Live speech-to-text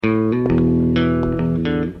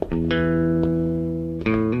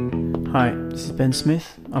Hi, this is Ben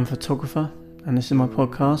Smith. I'm a photographer, and this is my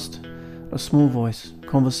podcast, A Small Voice,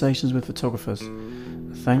 Conversations with Photographers.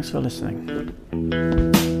 Thanks for listening.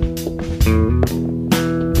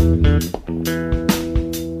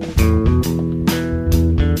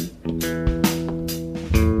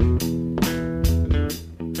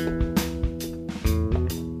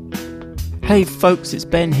 Hey folks, it's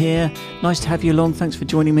Ben here. Nice to have you along. Thanks for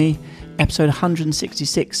joining me. Episode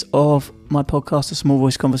 166 of my podcast, A Small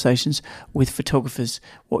Voice Conversations with Photographers,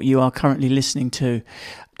 what you are currently listening to.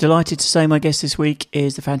 Delighted to say my guest this week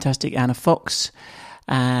is the fantastic Anna Fox.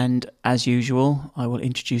 And as usual, I will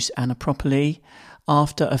introduce Anna properly.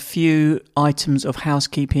 After a few items of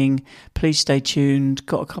housekeeping, please stay tuned.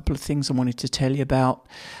 Got a couple of things I wanted to tell you about.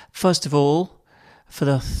 First of all, for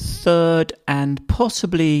the third and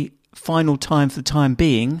possibly final time for the time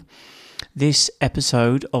being, this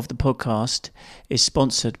episode of the podcast is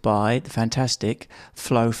sponsored by the fantastic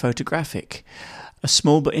Flow Photographic, a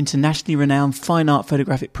small but internationally renowned fine art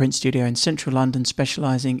photographic print studio in central London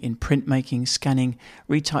specialising in printmaking, scanning,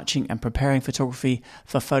 retouching and preparing photography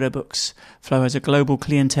for photo books. Flow has a global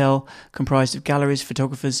clientele comprised of galleries,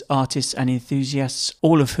 photographers, artists and enthusiasts,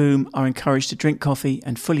 all of whom are encouraged to drink coffee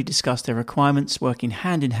and fully discuss their requirements, working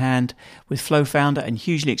hand in hand with Flow founder and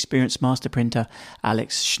hugely experienced master printer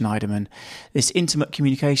Alex Schneiderman. This intimate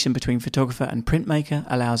communication between photographer and printmaker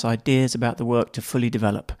allows ideas about the work to fully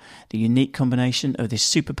develop. The unique combination of this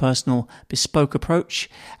super personal, bespoke approach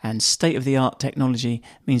and state-of-the-art technology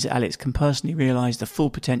means that Alex can personally realise the full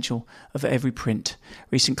potential of every print.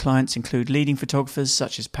 Recent clients include leading photographers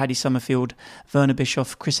such as Paddy Summerfield, Werner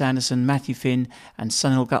Bischoff, Chris Anderson, Matthew Finn and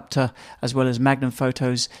Sunil Gupta, as well as Magnum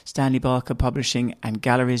Photos, Stanley Barker Publishing and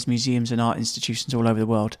galleries, museums and art institutions all over the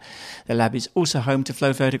world. The lab is also home to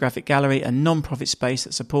Flow Photographic Gallery, a non-profit space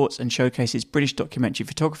that supports and showcases British documentary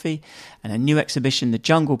photography, and a new exhibition, The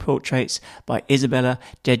Jungle Portraits by Isabella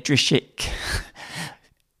Dedricic.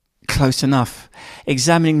 Close enough.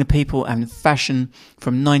 Examining the people and fashion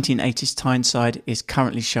from 1980s Tyneside is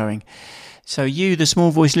currently showing. So you, the small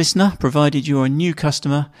voice listener, provided you're a new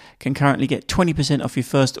customer, can currently get 20% off your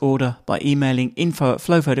first order by emailing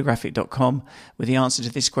info@flowphotographic.com with the answer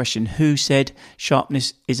to this question: who said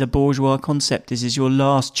sharpness is a bourgeois concept? This is your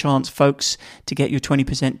last chance, folks, to get your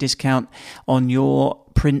 20% discount on your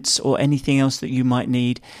prints or anything else that you might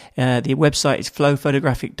need. The website is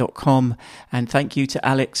flowphotographic.com, and thank you to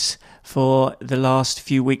Alex for the last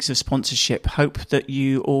few weeks of sponsorship. Hope that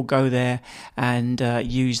you all go there and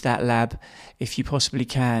use that lab if you possibly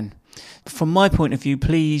can. From my point of view,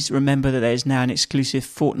 please remember that there is now an exclusive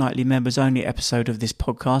fortnightly members only episode of this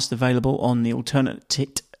podcast available on the alternate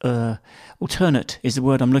is the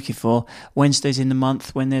word I'm looking for, Wednesdays in the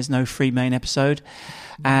month when there's no free main episode.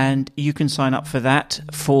 And you can sign up for that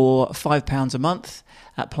for £5 a month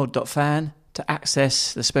at pod.fan to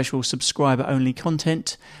access the special subscriber-only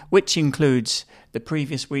content, which includes the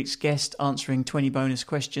previous week's guest answering 20 bonus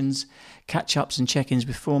questions, catch-ups and check-ins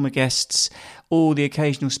with former guests, all the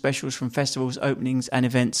occasional specials from festivals, openings and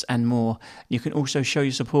events, and more. You can also show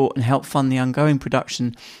your support and help fund the ongoing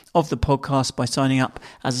production of the podcast by signing up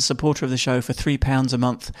as a supporter of the show for £3 a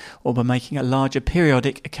month, or by making a larger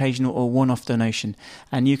periodic, occasional or one-off donation.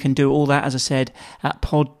 And you can do all that, as I said, at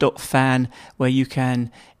pod.fan, where you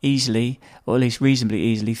can easily, or at least reasonably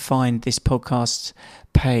easily, find this podcast's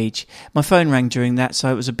page. My phone rang during that,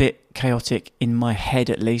 so it was a bit chaotic in my head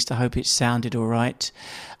at least. I hope it sounded all right.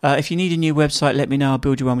 If you need a new website, let me know. I'll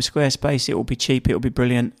build you one with Squarespace. It will be cheap. It will be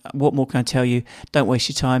brilliant. What more can I tell you? Don't waste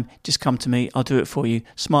your time. Just come to me. I'll do it for you.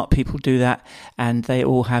 Smart people do that, and they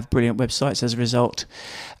all have brilliant websites as a result.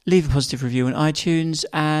 Leave a positive review on iTunes,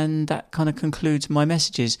 and that kind of concludes my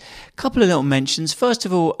messages. A couple of little mentions. First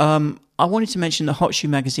of all, I wanted to mention that Hot Shoe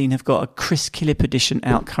Magazine have got a Chris Killip edition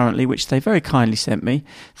out currently, which they very kindly sent me.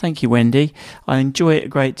 Thank you, Wendy. I enjoy it a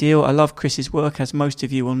great deal. I love Chris's work, as most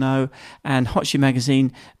of you will know. And Hot Shoe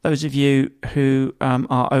Magazine, those of you who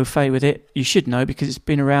are au fait with it, you should know because it's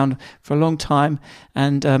been around for a long time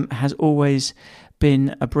and has always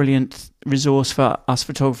been a brilliant resource for us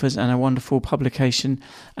photographers and a wonderful publication.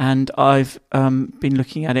 And I've been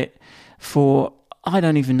looking at it for I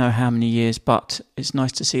don't even know how many years, but it's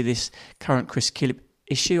nice to see this current Chris Killip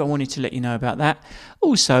issue. I wanted to let you know about that.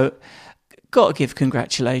 Also, got to give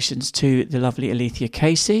congratulations to the lovely Alethea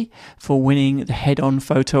Casey for winning the Head On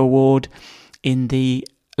Photo Award in the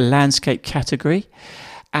landscape category,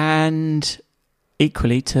 and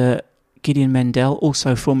equally to Gideon Mendel,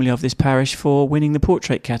 also formerly of this parish, for winning the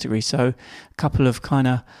portrait category. So a couple of kind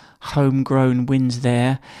of homegrown wins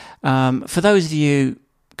there. For those of you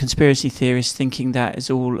conspiracy theorists thinking that is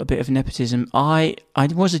all a bit of nepotism, I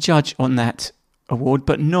was a judge on that award,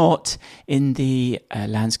 but not in the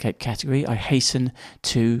landscape category. I hasten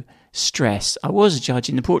to stress. I was a judge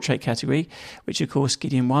in the portrait category, which of course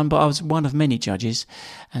Gideon won, but I was one of many judges,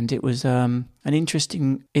 and it was an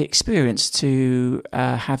interesting experience to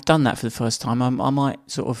have done that for the first time. I might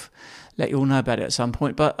sort of let you all know about it at some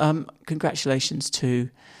point, but congratulations to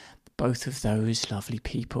both of those lovely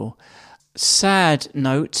people. Sad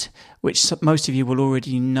note, which most of you will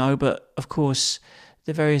already know, but of course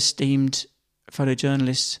the very esteemed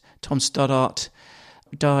photojournalist Tom Stoddart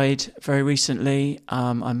died very recently.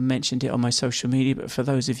 I mentioned it on my social media, but for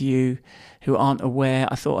those of you who aren't aware,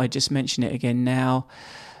 I thought I'd just mention it again now.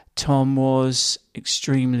 Tom was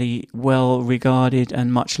extremely well regarded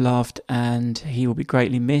and much loved, and he will be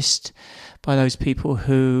greatly missed by those people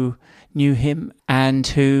who knew him and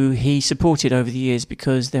who he supported over the years,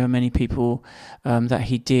 because there are many people that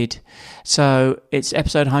he did. So it's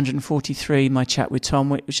episode 143, my chat with Tom,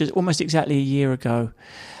 which is almost exactly a year ago.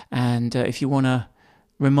 And if you want to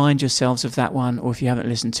remind yourselves of that one, or if you haven't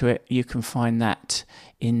listened to it, you can find that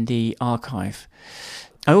in the archive.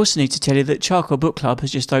 I also need to tell you that Charcoal Book Club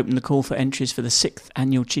has just opened the call for entries for the 6th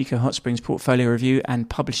Annual Chico Hot Springs Portfolio Review and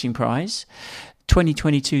Publishing Prize.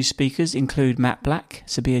 2022 speakers include Matt Black,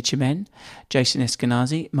 Sabir Chimen, Jason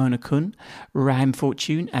Eskenazi, Mona Kun, Rahim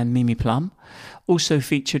Fortune and Mimi Plum. Also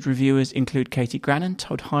featured reviewers include Katie Grannon,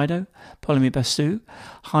 Todd Heido, Ptolemy Basu,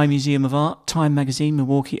 High Museum of Art, Time Magazine,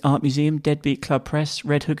 Milwaukee Art Museum, Deadbeat Club Press,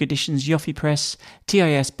 Red Hook Editions, Yoffie Press,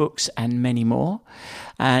 TIS Books and many more.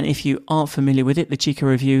 And if you aren't familiar with it, the Chico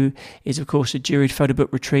Review is of course a juried photo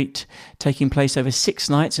book retreat taking place over 6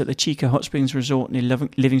 nights at the Chico Hot Springs Resort near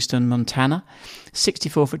Livingston, Montana.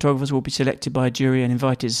 64 photographers will be selected by a jury and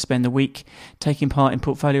invited to spend the week taking part in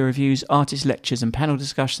portfolio reviews, artist lectures and panel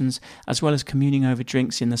discussions, as well as communing over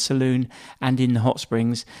drinks in the saloon and in the hot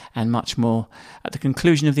springs, and much more. At the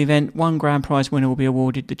conclusion of the event, one grand prize winner will be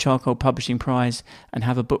awarded the Charcoal Publishing Prize and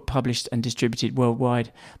have a book published and distributed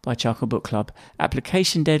worldwide by Charcoal Book Club.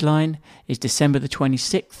 Application deadline is December the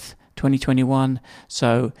 26th, 2021.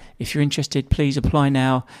 So if you're interested, please apply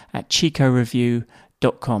now at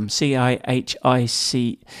chicoreview.com.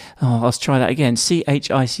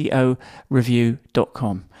 CHICO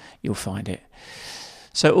review.com. You'll find it.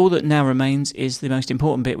 So all that now remains is the most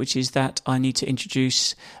important bit, which is that I need to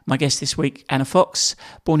introduce my guest this week, Anna Fox.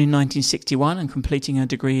 Born in 1961 and completing her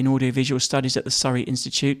degree in audiovisual studies at the Surrey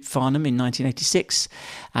Institute, Farnham, in 1986,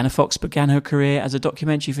 Anna Fox began her career as a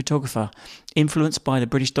documentary photographer. Influenced by the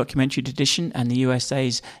British documentary tradition and the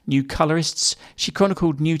USA's New Colorists, she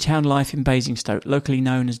chronicled Newtown life in Basingstoke, locally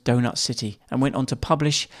known as Donut City, and went on to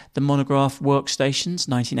publish the monograph Workstations,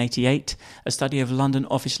 1988, a study of London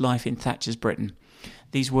office life in Thatcher's Britain.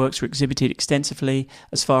 These works were exhibited extensively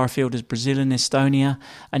as far afield as Brazil and Estonia,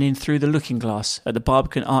 and in Through the Looking Glass at the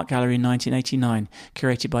Barbican Art Gallery in 1989,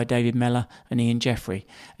 curated by David Mellor and Ian Jeffrey,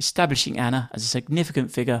 establishing Anna as a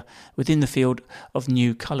significant figure within the field of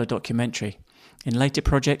new colour documentary. In later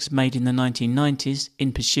projects made in the 1990s,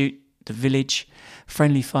 In Pursuit, The Village,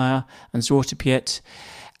 Friendly Fire and Zwarte-Piet,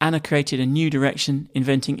 Anna created a new direction,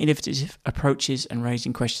 inventing innovative approaches and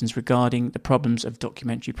raising questions regarding the problems of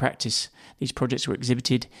documentary practice. These projects were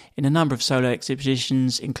exhibited in a number of solo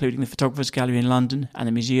exhibitions, including the Photographers Gallery in London and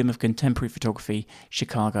the Museum of Contemporary Photography,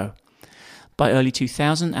 Chicago. By early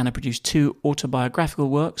 2000, Anna produced 2 autobiographical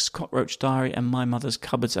works, Cockroach Diary and My Mother's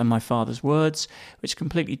Cupboards and My Father's Words, which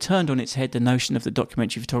completely turned on its head the notion of the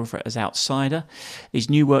documentary photographer as outsider.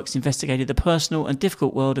 These new works investigated the personal and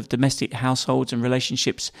difficult world of domestic households and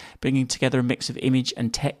relationships, bringing together a mix of image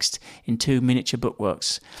and text in 2 miniature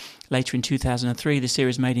bookworks. Later in 2003, the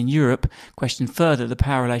series made in Europe questioned further the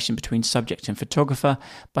power relation between subject and photographer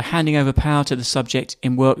by handing over power to the subject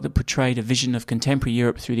in work that portrayed a vision of contemporary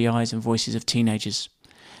Europe through the eyes and voices of teenagers.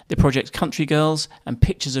 The project's Country Girls and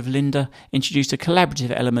Pictures of Linda introduced a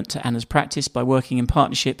collaborative element to Anna's practice by working in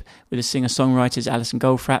partnership with the singer-songwriters Alison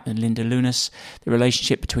Goldfrapp and Linda Lunas. The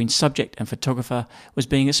relationship between subject and photographer was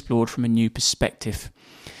being explored from a new perspective.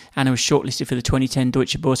 Anna was shortlisted for the 2010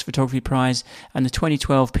 Deutsche Börse Photography Prize and the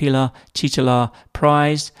 2012 Pilar Titulaar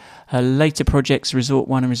Prize. Her later projects, Resort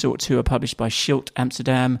 1 and Resort 2, are published by Schilt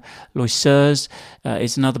Amsterdam. Loiseurs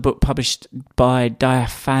is another book published by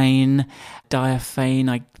Diafane,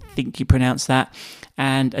 I think you pronounce that.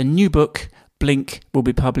 And a new book, Blink, will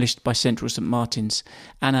be published by Central St Martins.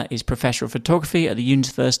 Anna is Professor of Photography at the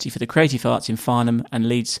University for the Creative Arts in Farnham and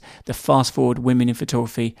leads the Fast Forward Women in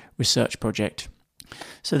Photography research project.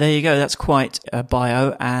 So there you go, that's quite a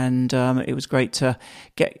bio, and it was great to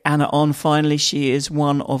get Anna on finally. She is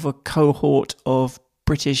one of a cohort of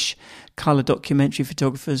British colour documentary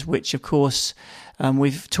photographers, which of course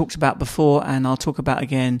we've talked about before, and I'll talk about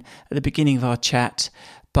again at the beginning of our chat.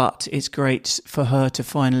 But it's great for her to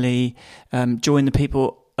finally join the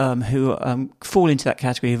people who fall into that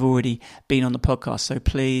category, who've already been on the podcast. So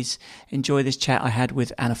please enjoy this chat I had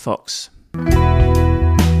with Anna Fox.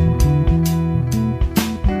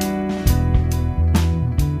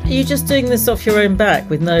 Are you just doing this off your own back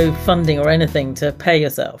with no funding or anything to pay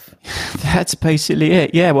yourself? That's basically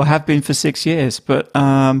it. Yeah, well, have been for 6 years, but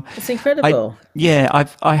it's incredible.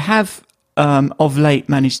 I have of late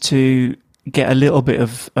managed to get a little bit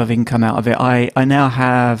of income out of it. I now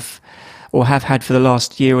have had for the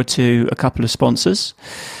last year or two a couple of sponsors.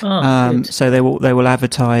 So they will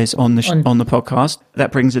advertise on the podcast.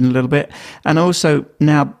 That brings in a little bit, and also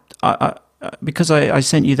now because I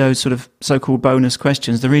sent you those sort of so-called bonus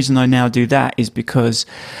questions, the reason I now do that is because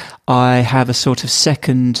I have a sort of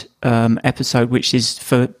second episode which is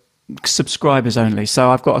for subscribers only. So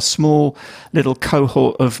I've got a small little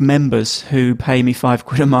cohort of members who pay me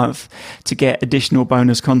 £5 a month to get additional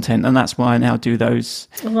bonus content, and that's why I now do those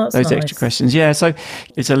nice. extra questions. Yeah, so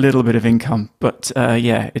it's a little bit of income, but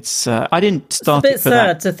it's I didn't start it for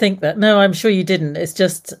that. It's a bit sad to think that. No, I'm sure you didn't. It's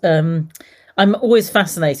just I'm always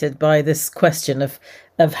fascinated by this question of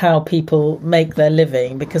how people make their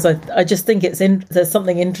living, because I just think there's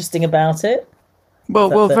something interesting about it.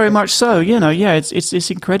 Well, very much so.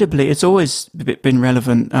 It's incredibly. It's always been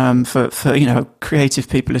relevant for creative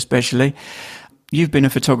people, especially. You've been a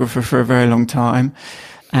photographer for a very long time,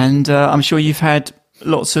 and I'm sure you've had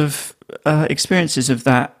lots of experiences of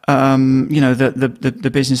that. The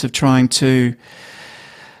business of trying to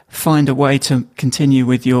find a way to continue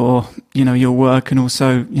with your work and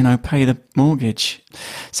also pay the mortgage.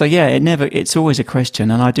 So yeah, it's always a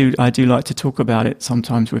question, and I do like to talk about it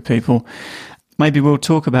sometimes with people. Maybe we'll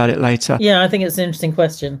talk about it later. Yeah, I think it's an interesting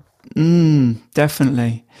question.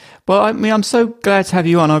 Definitely. Well, I mean, I'm so glad to have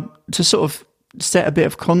you on. To sort of set a bit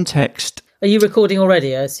of context. Are you recording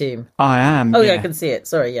already, I assume? I am. Oh, yeah, I can see it.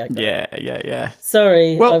 Sorry, yeah. Yeah.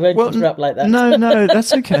 Sorry, I won't interrupt like that. No,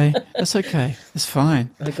 that's okay. That's okay. It's fine.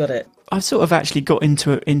 I got it. I've sort of actually got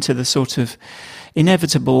into the sort of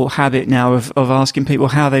inevitable habit now of asking people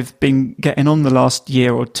how they've been getting on the last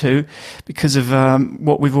year or two because of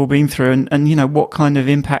what we've all been through and what kind of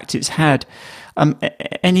impact it's had.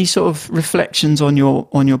 Any sort of reflections on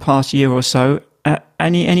your past year or so?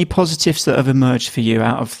 Any positives that have emerged for you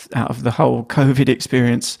out of the whole COVID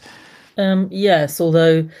experience? Yes,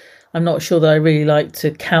 although I'm not sure that I really like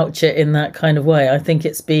to couch it in that kind of way. I think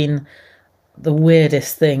it's been the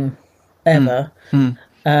weirdest thing ever.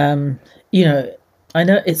 I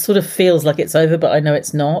know it sort of feels like it's over, but I know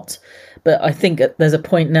it's not. But I think there's a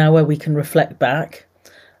point now where we can reflect back,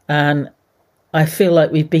 and I feel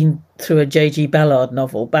like we've been through a J.G. Ballard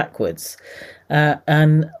novel backwards.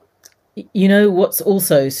 And what's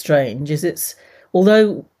also strange is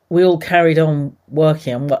although we all carried on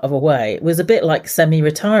working in whatever way, it was a bit like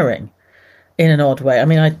semi-retiring in an odd way. I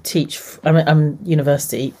mean, I'm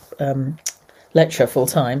university lecturer full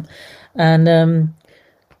time,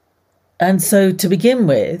 and so to begin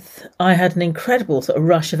with, I had an incredible sort of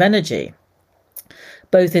rush of energy,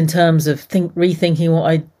 both in terms of rethinking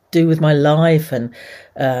what I do with my life and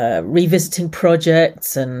revisiting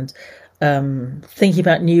projects and thinking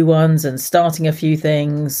about new ones and starting a few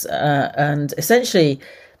things. And essentially,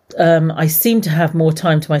 I seemed to have more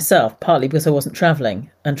time to myself, partly because I wasn't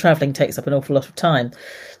travelling, and travelling takes up an awful lot of time.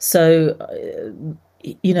 So,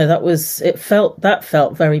 that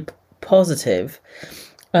felt very positive.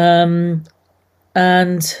 And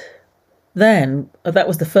then that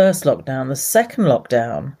was the first lockdown. The second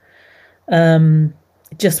lockdown,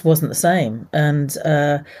 it just wasn't the same. And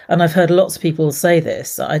I've heard lots of people say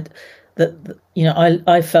this. I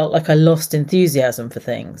felt like I lost enthusiasm for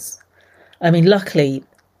things. I mean, luckily,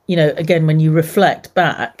 again, when you reflect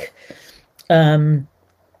back, I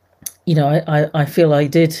feel I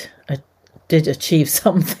did achieve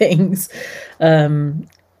some things,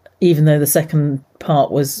 even though the second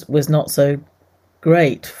part was not so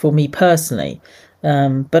great for me personally.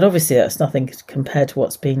 But obviously that's nothing compared to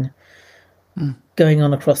what's been going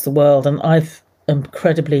on across the world. And I'm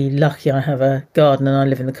incredibly lucky I have a garden and I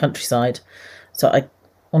live in the countryside. So I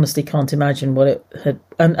honestly can't imagine what it had...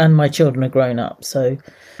 And my children are grown up. So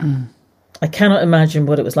I cannot imagine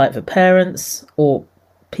what it was like for parents or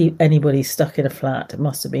anybody stuck in a flat. It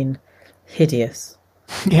must have been hideous.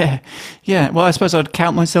 Yeah. Well, I suppose I'd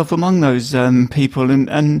count myself among those people,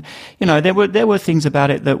 and there were things about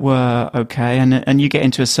it that were okay, and you get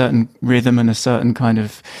into a certain rhythm and a certain kind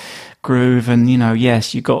of groove, and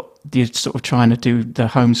yes, you got you're sort of trying to do the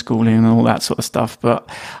homeschooling and all that sort of stuff. But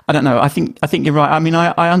I don't know. I think you're right. I mean,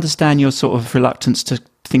 I understand your sort of reluctance to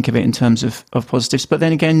think of it in terms of positives, but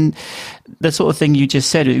then again, the sort of thing you just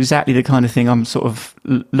said is exactly the kind of thing I'm sort of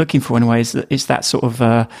looking for in a way. It's that sort of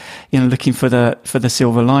looking for the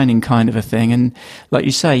silver lining kind of a thing. And like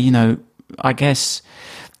you say, I guess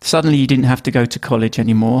suddenly you didn't have to go to college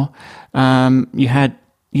anymore. You had,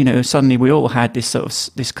 suddenly we all had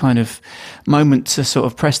this kind of moment to sort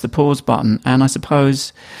of press the pause button. And I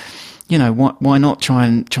suppose, why not try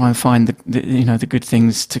and find the good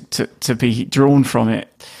things to be drawn from it?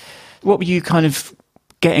 What were you kind of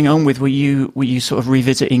getting on with? Were you sort of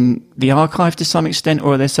revisiting the archive to some extent,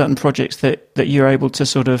 or are there certain projects that you're able to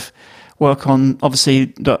sort of work on?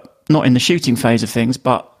 Obviously, not in the shooting phase of things,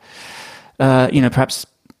 but perhaps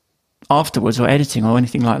afterwards, or editing or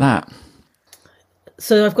anything like that.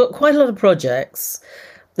 So I've got quite a lot of projects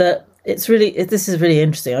that this is really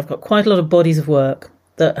interesting. I've got quite a lot of bodies of work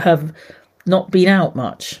that have not been out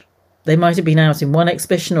much. They might have been out in one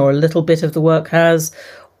exhibition, or a little bit of the work has,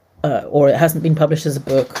 or it hasn't been published as a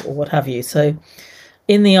book, or what have you. So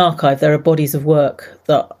in the archive, there are bodies of work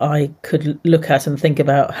that I could look at and think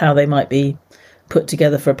about how they might be put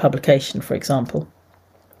together for a publication, for example.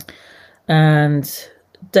 And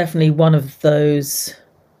definitely one of those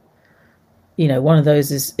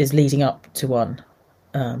is leading up to one,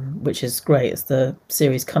 which is great. It's the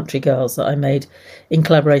series Country Girls that I made in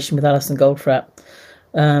collaboration with Alison Goldfrapp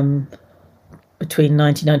between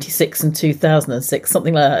 1996 and 2006,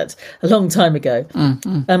 something like that, a long time ago.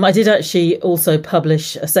 Mm-hmm. I did actually also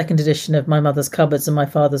publish a second edition of My Mother's Cupboards and My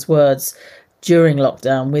Father's Words during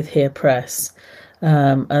lockdown with Here Press.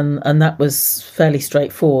 And that was fairly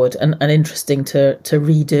straightforward and interesting to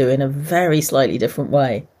redo in a very slightly different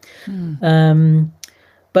way.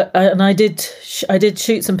 But I did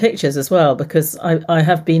shoot some pictures as well, because I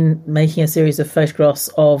have been making a series of photographs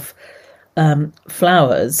of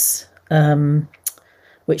flowers,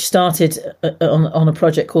 which started on a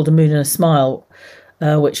project called A Moon and a Smile,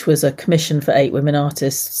 which was a commission for 8 women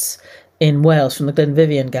artists in Wales from the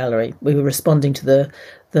Glenvivian Gallery. We were responding to the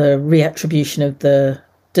reattribution of the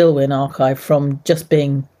Dilwyn archive from just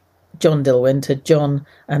being John Dilwyn to John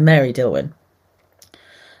and Mary Dilwyn.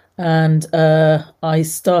 And I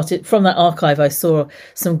started from that archive. I saw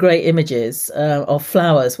some great images of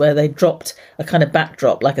flowers where they dropped a kind of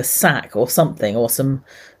backdrop, like a sack or something, or some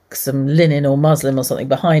linen or muslin or something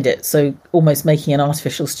behind it. So almost making an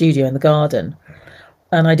artificial studio in the garden.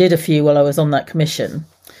 And I did a few while I was on that commission.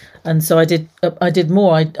 And so I did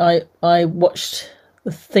more. I watched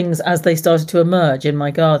the things as they started to emerge in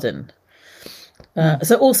my garden.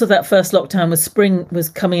 So also that first lockdown was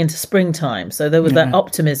coming into springtime, so there was that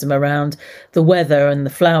optimism around the weather and the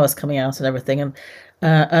flowers coming out and everything,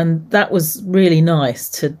 and that was really nice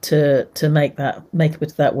to make a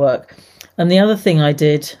bit of that work. And the other thing I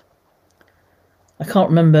did, I can't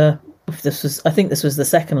remember if I think this was the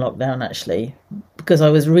second lockdown actually, because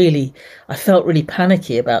I felt really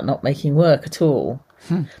panicky about not making work at all,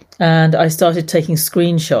 and I started taking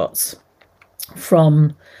screenshots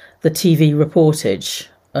from the TV reportage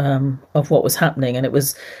of what was happening, and it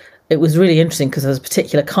was really interesting because there was a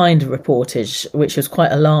particular kind of reportage which was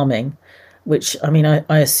quite alarming, which I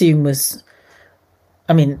assume was,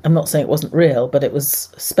 I'm not saying it wasn't real, but it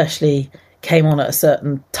was especially came on at a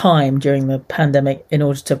certain time during the pandemic in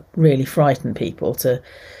order to really frighten people, to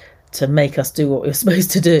make us do what we were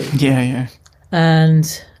supposed to do. Yeah.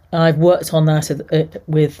 And I've worked on that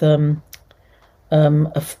with a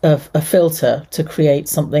filter to create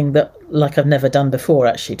something that like I've never done before,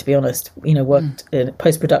 actually, to be honest. Worked in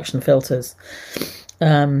post-production filters.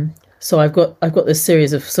 So I've got this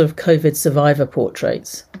series of sort of COVID survivor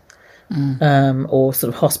portraits, or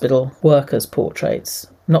sort of hospital workers portraits.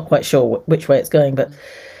 Not quite sure which way it's going, but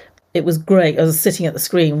it was great. I was sitting at the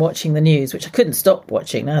screen watching the news, which I couldn't stop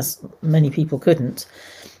watching, as many people couldn't,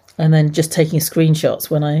 and then just taking screenshots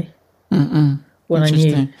when I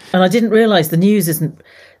knew. And I didn't realise the news isn't,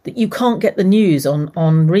 that you can't get the news on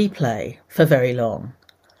replay for very long.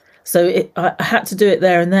 So I had to do it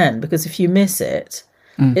there and then, because if you miss it,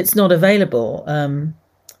 it's not available.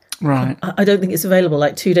 Right. I don't think it's available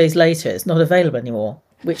like 2 days later. It's not available anymore,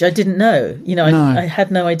 which I didn't know. I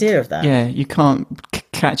had no idea of that. Yeah, you can't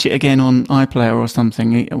catch it again on iPlayer or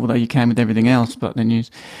something, although you can with everything else but the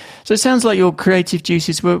news. So it sounds like your creative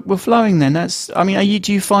juices were flowing then.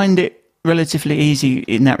 Do you find it relatively easy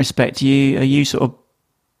in that respect? Are you sort of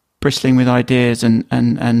bristling with ideas and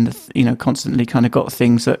constantly kind of got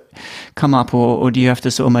things that come up, or do you have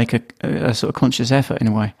to sort of make a sort of conscious effort in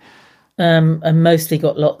a way? and mostly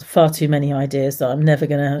got far too many ideas that I'm never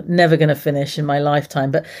gonna finish in my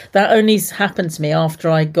lifetime. But that only happened to me after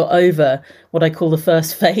I got over what I call the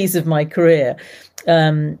first phase of my career.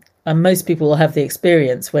 And most people will have the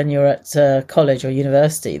experience when you're at college or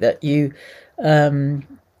university that you,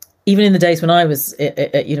 even in the days when I was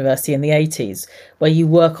at university in the 80s, where you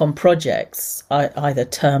work on projects either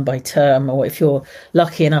term by term, or if you're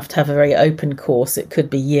lucky enough to have a very open course, it could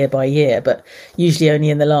be year by year, but usually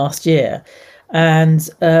only in the last year. And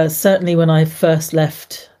certainly when I first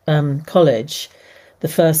left college, the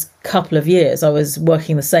first couple of years, I was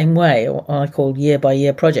working the same way, or I call year by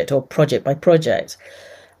year project or project by project.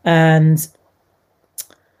 And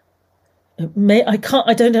I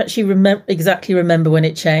don't actually exactly remember when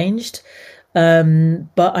it changed,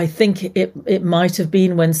 but I think it might have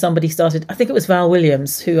been when somebody started. I think it was Val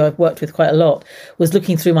Williams, who I've worked with quite a lot, was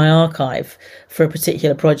looking through my archive for a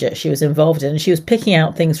particular project she was involved in, and she was picking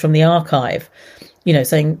out things from the archive,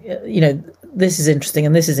 saying, this is interesting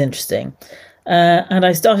and this is interesting, and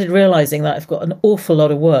I started realizing that I've got an awful lot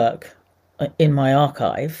of work in my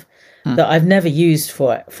archive that I've never used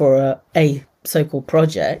for a so-called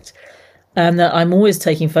project. And that I'm always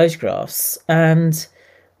taking photographs, and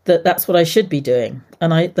that's what I should be doing.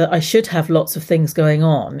 And that I should have lots of things going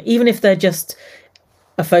on, even if they're just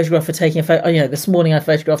a photograph for taking a photo. This morning I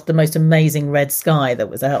photographed the most amazing red sky that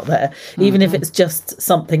was out there, even if it's just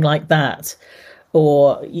something like that,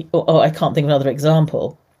 or I can't think of another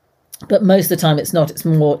example. But most of the time it's not. It's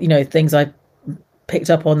more, things I picked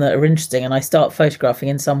up on that are interesting, and I start photographing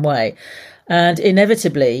in some way. And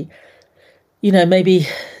inevitably, maybe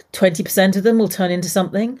 20% of them will turn into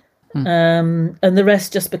something, and the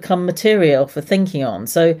rest just become material for thinking on.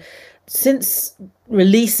 So since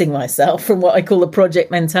releasing myself from what I call the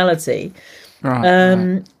project mentality,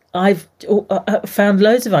 I've found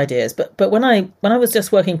loads of ideas. But when I was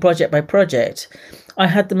just working project by project, I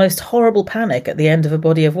had the most horrible panic at the end of a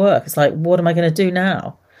body of work. It's like, what am I going to do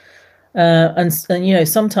now? And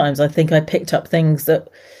sometimes I think I picked up things that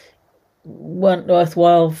weren't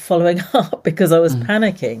worthwhile following up because I was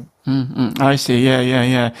panicking. I see.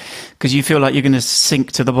 Yeah. Because you feel like you're going to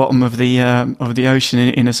sink to the bottom of the ocean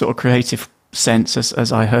in a sort of creative sense,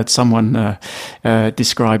 as I heard someone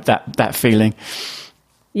describe that feeling.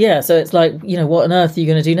 Yeah. So it's like, what on earth are you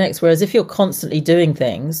going to do next? Whereas if you're constantly doing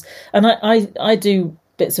things, and I do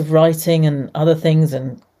bits of writing and other things,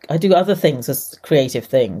 and I do other things as creative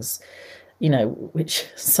things, which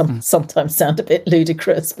sometimes sound a bit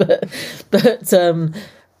ludicrous, but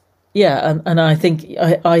yeah, and I think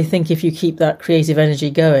if you keep that creative energy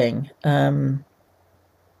going, yeah,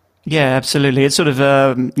 absolutely, it's sort of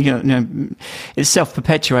it's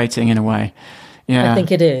self-perpetuating in a way. Yeah, I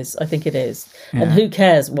think it is. Yeah. And who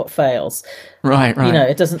cares what fails? Right.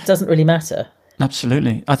 It doesn't really matter.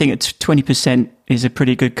 Absolutely, I think it's 20% is a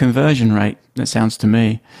pretty good conversion rate. That sounds to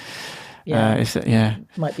me. Yeah,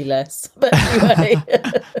 might be less, but anyway.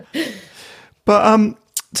 But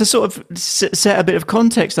to sort of set a bit of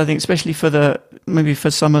context, I think, especially maybe for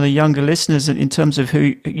some of the younger listeners, in terms of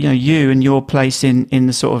who you and your place in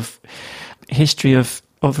the sort of history of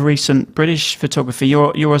recent British photography,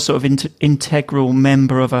 you're a sort of integral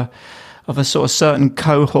member of a sort of certain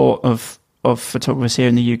cohort of photographers here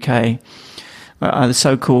in the UK, the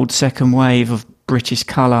so-called second wave of British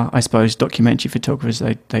colour, I suppose, documentary photographers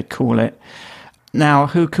they'd call it. Now,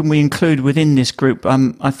 who can we include within this group?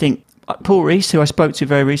 I think Paul Rees, who I spoke to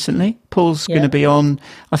very recently. Paul's going to be on,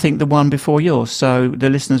 I think, the one before yours, so the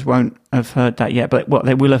listeners won't have heard that yet, but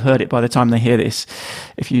they will have heard it by the time they hear this,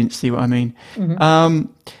 if you see what I mean.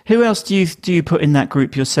 Mm-hmm. Who else do you put in that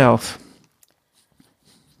group yourself?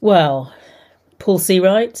 Well, Paul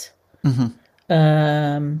Seawright.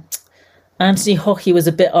 Mm-hmm. Anthony Hockey was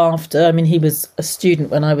a bit after. I mean, he was a student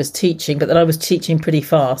when I was teaching, but then I was teaching pretty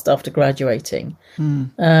fast after graduating.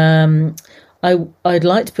 I'd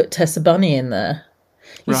like to put Tessa Bunny in there.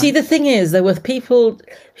 You see, the thing is, there were people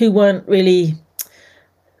who weren't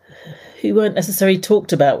necessarily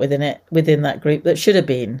talked about within that group that should have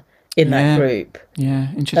been in that group. Yeah,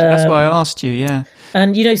 interesting. That's why I asked you, yeah.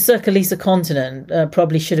 And, Circa Lisa Continent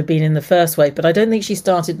probably should have been in the first wave, but I don't think she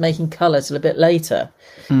started making colour till a bit later.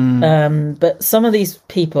 But some of these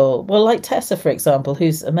people, well, like Tessa, for example,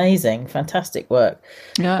 who's amazing, fantastic work.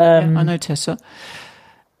 Yeah, I know Tessa.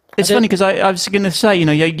 It's funny because I was going to say,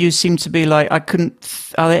 you seem to be like,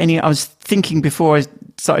 are there any, I was thinking before I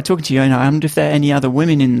started talking to you, I wonder if there are any other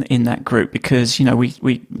women in that group, because, yours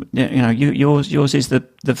is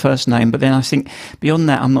the first name, but then I think beyond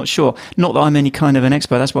that, I'm not sure. Not that I'm any kind of an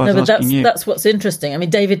expert, that's why I was asking you. That's what's interesting. I mean,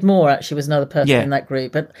 David Moore actually was another person in that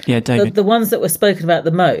group, but David. The ones that were spoken about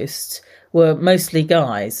the most were mostly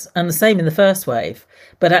guys, and the same in the first wave.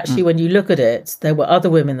 But actually, when you look at it, there were other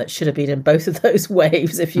women that should have been in both of those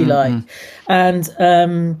waves, if you like. And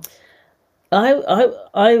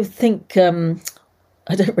I think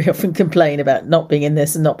I don't very often complain about not being in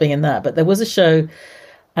this and not being in that, but there was a show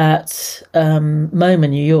at MoMA,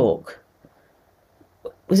 New York.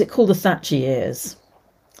 Was it called The Thatcher Years?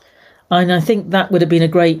 And I think that would have been a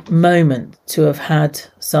great moment to have had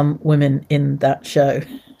some women in that show.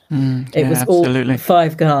 It was absolutely. all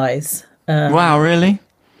 5 guys. Wow, really?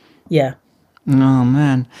 Yeah. Oh,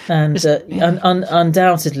 man. And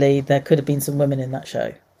undoubtedly, there could have been some women in that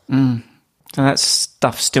show. So that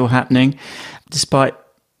stuff's still happening, despite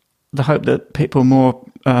the hope that people are more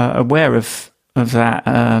aware of that,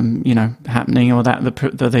 happening, or that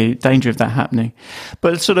the danger of that happening.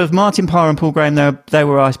 But sort of Martin Parr and Paul Graham, they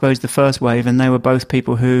were, I suppose, the first wave, and they were both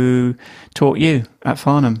people who taught you at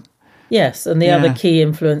Farnham. Yes, and the other key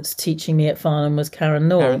influence teaching me at Farnham was Karen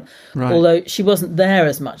Nall, right. Although she wasn't there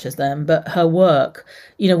as much as them, but her work,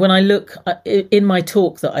 when I look in my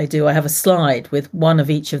talk that I do, I have a slide with one of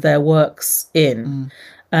each of their works in,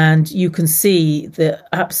 and you can see the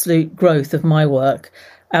absolute growth of my work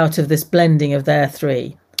out of this blending of their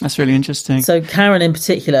 3. That's really interesting. So Karen in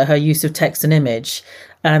particular, her use of text and image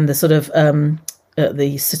and the sort of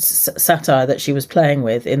the satire that she was playing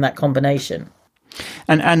with in that combination.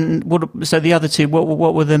 And so the other two,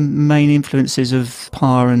 what were the main influences of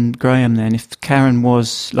Parr and Graham then? If Karen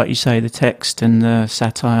was, like you say, the text and the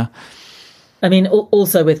satire. I mean,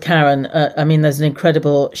 also with Karen, there's an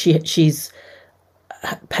incredible, she's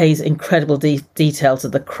pays incredible detail to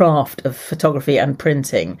the craft of photography and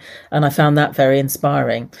printing, and I found that very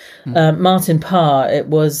inspiring. Martin Parr, it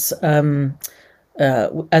was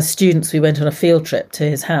as students we went on a field trip to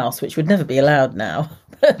his house, which would never be allowed now,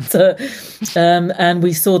 and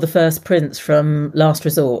we saw the first prints from Last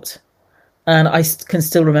Resort, and I can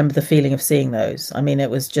still remember the feeling of seeing those. I mean, it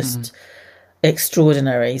was just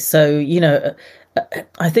extraordinary. So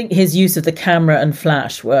I think his use of the camera and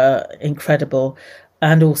flash were incredible.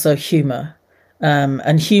 And also humour,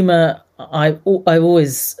 and humour. I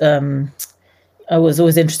was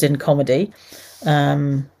always interested in comedy,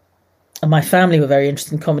 and my family were very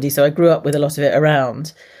interested in comedy, so I grew up with a lot of it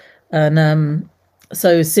around. And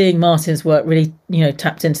so seeing Martin's work really,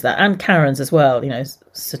 tapped into that, and Karen's as well.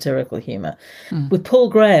 Satirical humour. With Paul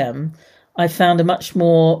Graham, I found a much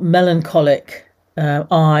more melancholic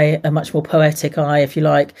eye, a much more poetic eye, if you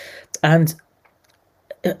like, and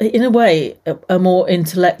in a way, a more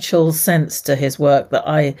intellectual sense to his work that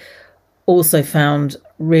I also found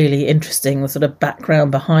really interesting. The sort of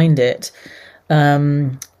background behind it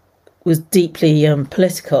was deeply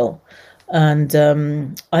political. And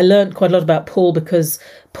I learned quite a lot about Paul because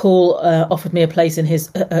Paul offered me a place in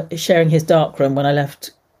his sharing his darkroom when I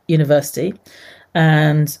left university.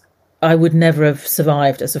 And I would never have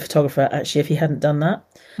survived as a photographer, actually, if he hadn't done that.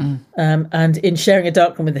 And in sharing a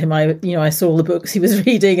darkroom with him, I saw all the books he was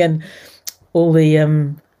reading and all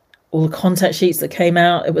the contact sheets that came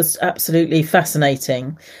out. It was absolutely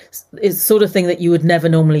fascinating. It's the sort of thing that you would never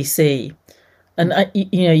normally see. And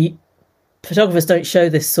photographers don't show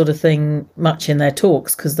this sort of thing much in their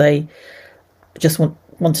talks because they just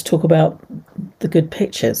want to talk about the good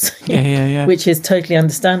pictures. Yeah. Which is totally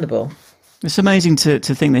understandable. It's amazing to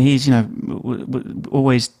think that he's,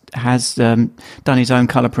 always has done his own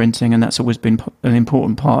colour printing, and that's always been an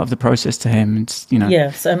important part of the process to him. It's,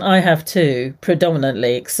 Yes, and I have too,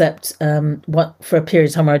 predominantly, except for a period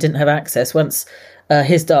of time where I didn't have access. Once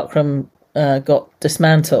his darkroom got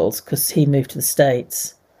dismantled because he moved to the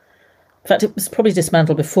States. In fact, it was probably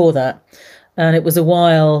dismantled before that, and it was a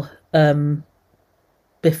while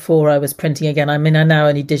before I was printing again. I mean, I now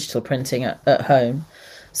only digital printing at home.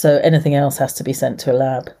 So anything else has to be sent to a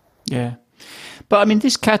lab. Yeah. But I mean,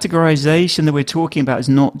 this categorization that we're talking about is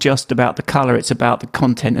not just about the color, it's about the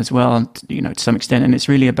content as well, to some extent. And it's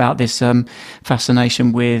really about this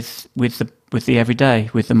fascination with the everyday,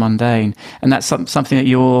 with the mundane. And that's something that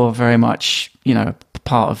you're very much,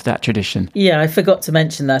 part of that tradition. Yeah, I forgot to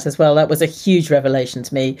mention that as well. That was a huge revelation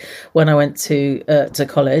to me when I went to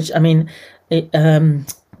college. I mean,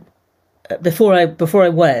 before I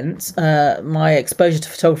went, my exposure to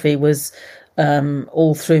photography was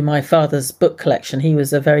all through my father's book collection. He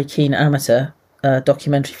was a very keen amateur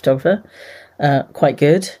documentary photographer, quite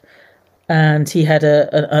good, and he had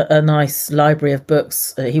a nice library of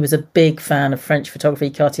books. He was a big fan of French photography,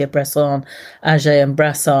 Cartier-Bresson, Auger and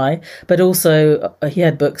Brassai, but also he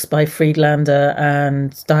had books by Friedlander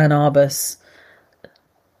and Diane Arbus,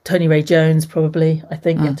 Tony Ray Jones, probably, I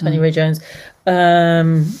think, yeah, Tony Ray Jones.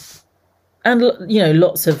 And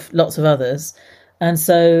lots of others. And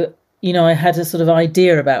so I had a sort of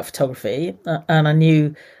idea about photography, and I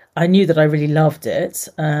knew that I really loved it.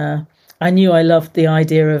 I knew I loved the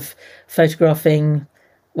idea of photographing,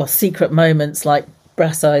 well, secret moments like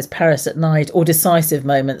Brassai's Paris at night, or decisive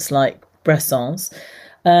moments like Bresson's.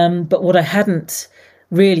 But what I hadn't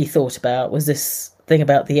really thought about was this thing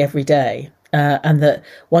about the everyday, and that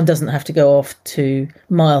one doesn't have to go off to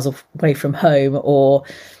miles away from home or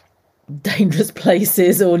dangerous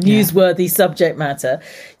places or newsworthy subject matter.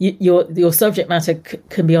 Your subject matter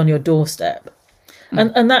can be on your doorstep.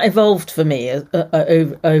 And that evolved for me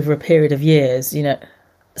over a period of years,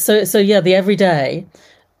 So yeah, the everyday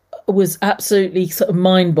was absolutely sort of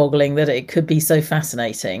mind-boggling that it could be so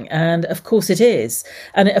fascinating. And of course it is.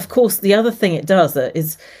 And of course, the other thing it does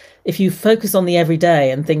is if you focus on the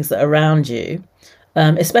everyday and things that are around you,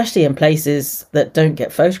 especially in places that don't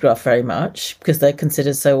get photographed very much because they're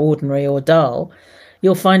considered so ordinary or dull,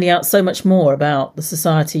 you're finding out so much more about the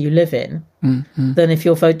society you live in than if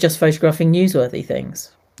you're just photographing newsworthy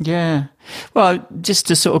things. Yeah. Well, just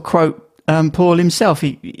to sort of quote Paul himself,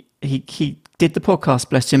 he did the podcast,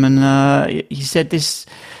 bless him, and he said this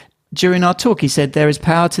during our talk. He said, there is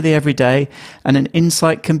power to the everyday and an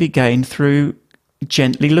insight can be gained through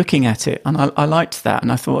gently looking at it. And I liked that,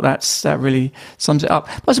 and I thought that really sums it up.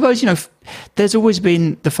 But I suppose, there's always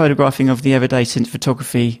been the photographing of the everyday since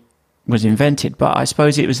photography was invented, but I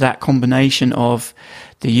suppose it was that combination of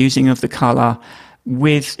the using of the colour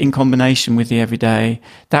in combination with the everyday,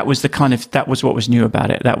 that was what was new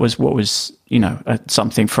about it. That was what was,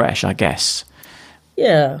 something fresh, I guess.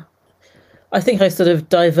 Yeah. I think I sort of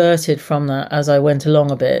diverted from that as I went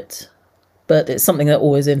along a bit, but it's something that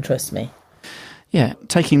always interests me. Yeah,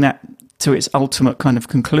 taking that to its ultimate kind of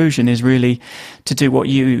conclusion is really to do what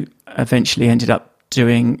you eventually ended up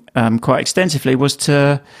doing quite extensively, was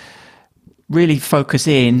to really focus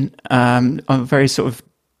in on very sort of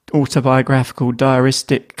autobiographical,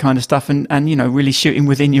 diaristic kind of stuff, and really shooting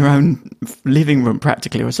within your own living room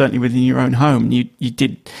practically, or certainly within your own home. You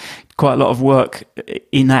did quite a lot of work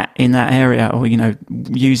in that area, or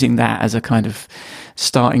using that as a kind of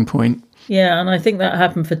starting point. Yeah, and I think that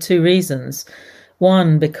happened for two reasons.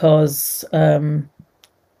 One, because of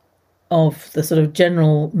the sort of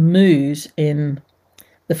general mood in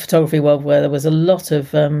the photography world, where there was a lot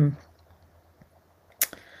of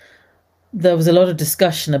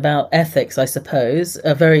discussion about ethics, I suppose,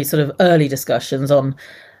 very sort of early discussions on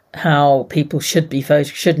how people should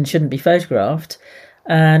and shouldn't be photographed,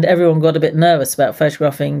 and everyone got a bit nervous about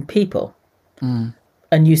photographing people.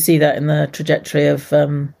 And you see that in the trajectory of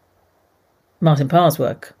Martin Parr's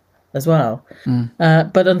work as well.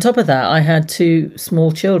 But on top of that, I had two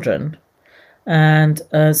small children, and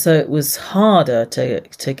so it was harder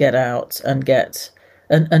to get out and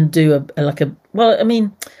do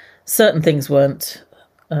certain things weren't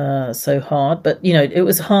so hard, but it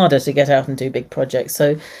was harder to get out and do big projects.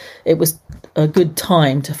 So it was a good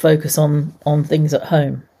time to focus on things at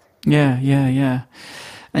home. Yeah.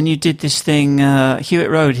 And you did this thing, Hewitt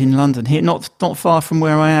Road in London, here, not far from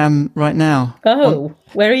where I am right now. Oh,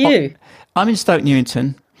 where are you? I'm in Stoke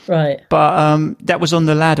Newington. Right. But that was on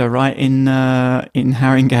the ladder, right, in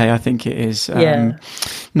Haringey, I think it is. Yeah.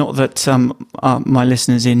 Not that my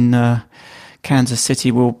listeners in Kansas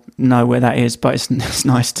City will know where that is, but it's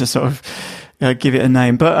nice to sort of give it a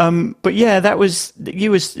name. But yeah, that was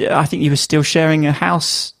I think you were still sharing a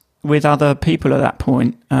house with other people at that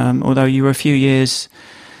point, although you were a few years,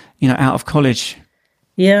 out of college.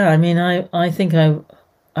 Yeah, I mean, I think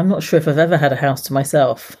I'm not sure if I've ever had a house to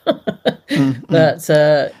myself, but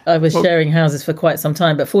I was sharing houses for quite some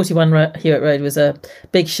time. But 41 Hewitt Road was a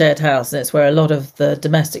big shared house, and it's where a lot of the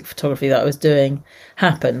domestic photography that I was doing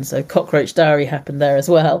happened. So Cockroach Diary happened there as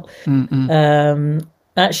well.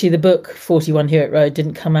 Actually, the book 41 Hewitt Road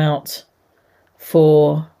didn't come out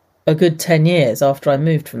for a good 10 years after I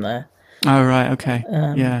moved from there. Oh, right, okay,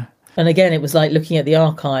 yeah. And again, it was like looking at the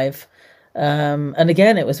archive. And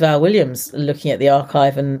again, it was Val Williams looking at the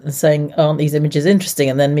archive and saying, aren't these images interesting?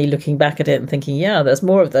 And then me looking back at it and thinking, yeah, there's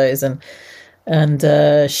more of those. And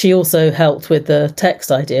she also helped with the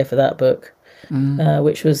text idea for that book,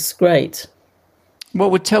 which was great.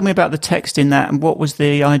 What would tell me about the text in that, and what was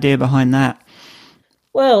the idea behind that?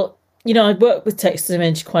 Well, I work with text and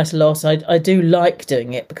image quite a lot. I do like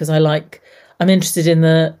doing it because I'm interested in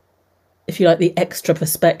the extra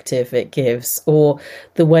perspective it gives, or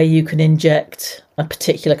the way you can inject a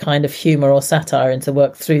particular kind of humour or satire into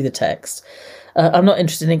work through the text. I'm not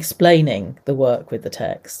interested in explaining the work with the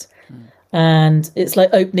text. And it's like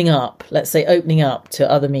opening up to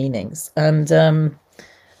other meanings. And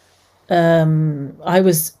I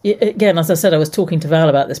was, again, as I said, I was talking to Val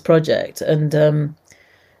about this project, and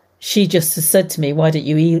she just has said to me, why don't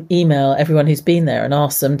you email everyone who's been there and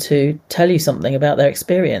ask them to tell you something about their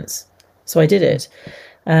experience? So I did it.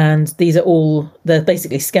 And they're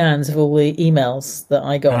basically scans of all the emails that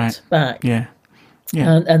I got back. Yeah.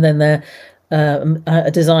 And then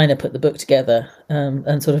a designer put the book together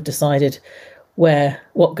and sort of decided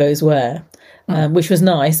what goes where, which was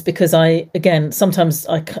nice because sometimes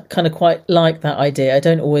I kind of quite like that idea. I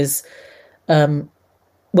don't always,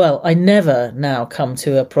 I never now come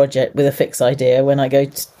to a project with a fixed idea when I go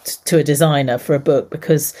to a designer for a book,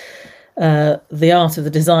 because the art of the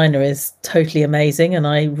designer is totally amazing, and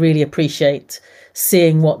I really appreciate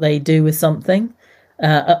seeing what they do with something.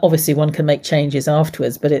 Obviously, one can make changes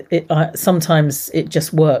afterwards, but sometimes it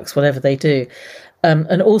just works, whatever they do.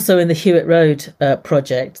 And also in the Hewitt Road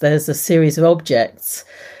project, there's a series of objects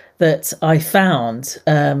that I found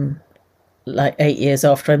like 8 years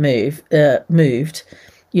after I moved.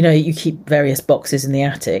 You keep various boxes in the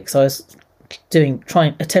attic, so I was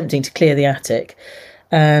attempting to clear the attic,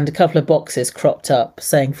 and a couple of boxes cropped up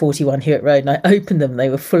saying 41 Hewitt Road, and I opened them. They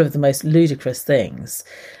were full of the most ludicrous things.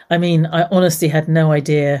 I mean, I honestly had no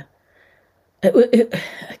idea.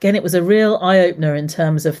 It was a real eye-opener in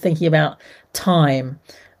terms of thinking about time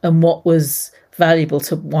and what was valuable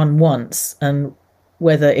to one once and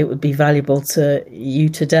whether it would be valuable to you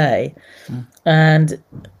today. And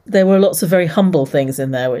there were lots of very humble things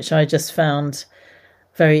in there, which I just found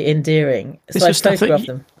very endearing. So I photographed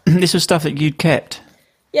them. This was stuff that you'd kept?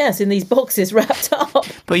 Yes, in these boxes wrapped up.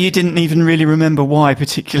 But you didn't even really remember why,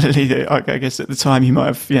 particularly. I guess at the time you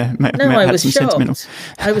might have, I was shocked.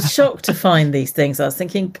 I was shocked to find these things. I was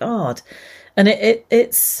thinking, God, and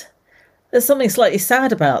there's something slightly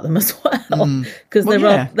sad about them as well, because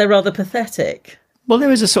they're rather pathetic. Well,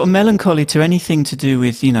 there is a sort of melancholy to anything to do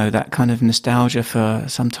with, that kind of nostalgia for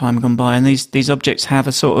some time gone by, and these objects have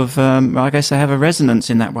a sort of, I guess, they have a resonance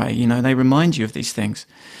in that way. They remind you of these things.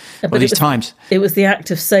 But these times. It was the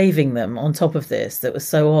act of saving them on top of this that was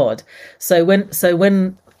so odd. So when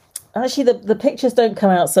actually the pictures don't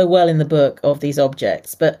come out so well in the book of these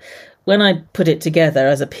objects, but when I put it together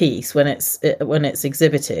as a piece, when it's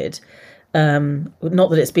exhibited, not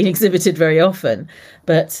that it's been exhibited very often,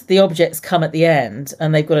 but the objects come at the end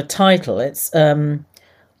and they've got a title. It's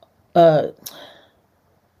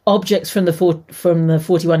objects from the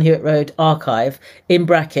 41 Hewitt Road archive in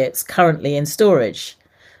brackets currently in storage.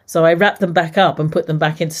 So I wrapped them back up and put them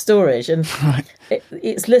back into storage. And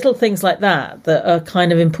it's little things like that are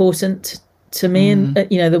kind of important to me. And,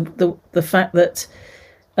 the fact that,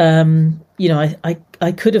 I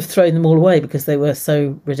could have thrown them all away because they were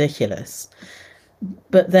so ridiculous.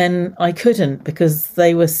 But then I couldn't, because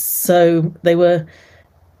they were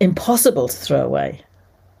impossible to throw away.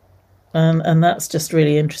 And that's just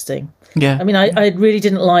really interesting. Yeah. I mean, I really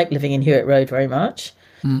didn't like living in Hewitt Road very much.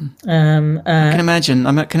 I can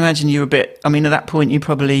imagine you a bit. I mean, at that point, you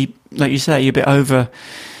probably, like you say, you're a bit over.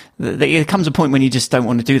 There comes a point when you just don't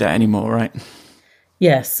want to do that anymore, right?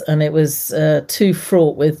 Yes, and it was too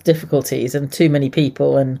fraught with difficulties and too many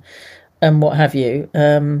people and what have you.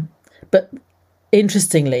 But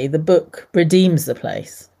interestingly, the book redeems the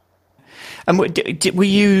place. And were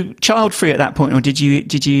you child free at that point, or had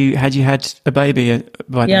you had a baby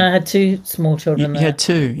by then? Yeah, I had two small children. You had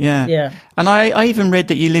two, yeah. Yeah. And I even read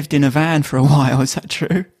that you lived in a van for a while. Is that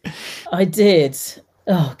true? I did.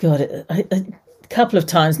 Oh God, a couple of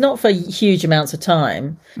times, not for huge amounts of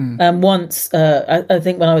time. Once, I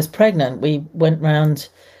think when I was pregnant, we went round.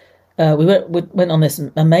 We went on this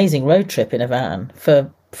amazing road trip in a van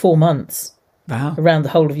for 4 months. Wow. Around the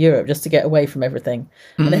whole of Europe, just to get away from everything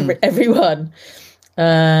and everyone.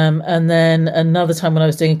 And then another time when I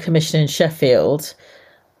was doing a commission in Sheffield,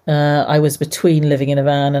 I was between living in a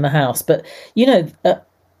van and a house. But, and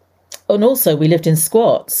also we lived in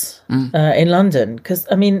squats in London, because,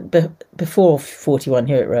 I mean, before 41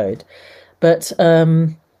 Hewitt Road. But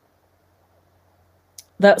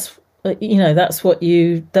that's what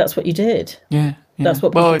you did. Yeah. That's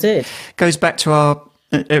what people did. It goes back to our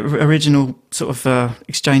original sort of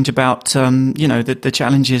exchange about the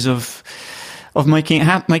challenges of making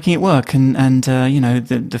it work, and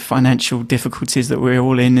the financial difficulties that we're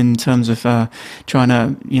all in terms of trying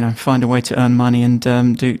to find a way to earn money and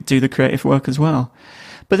do the creative work as well.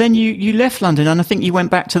 But then you left London, and I think you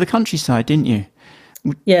went back to the countryside, didn't you?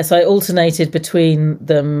 Yes, I alternated between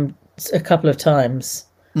them a couple of times.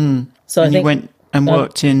 So I think you went and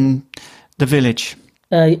worked in the village.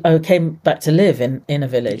 I came back to live in a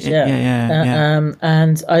village, yeah.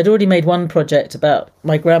 And I'd already made one project about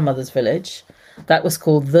my grandmother's village. That was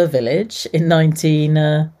called The Village in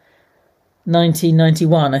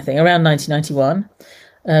 1991, I think, around 1991.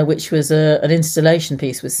 which was an installation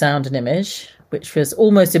piece with sound and image, which was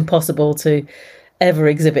almost impossible to ever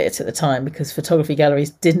exhibit it at the time because photography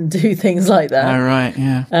galleries didn't do things like that. Oh, right,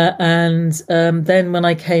 yeah. And then when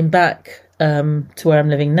I came back to where I'm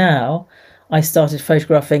living now, I started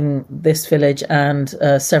photographing this village and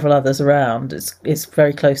several others around. It's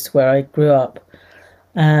very close to where I grew up.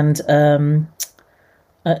 And,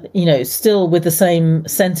 still with the same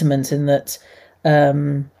sentiment in that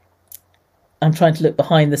I'm trying to look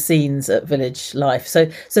behind the scenes at village life. So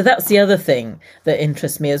that's the other thing that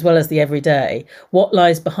interests me, as well as the everyday. What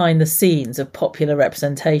lies behind the scenes of popular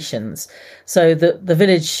representations? So the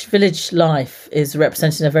village life is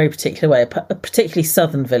represented in a very particular way, a particularly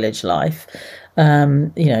southern village life.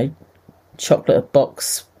 Chocolate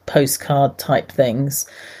box, postcard type things.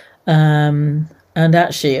 And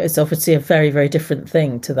actually, it's obviously a very, very different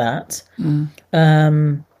thing to that.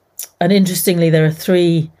 And interestingly, there are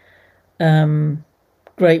three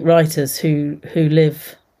great writers who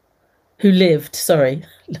lived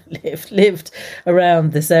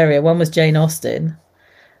around this area. One was Jane Austen,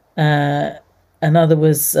 another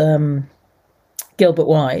was Gilbert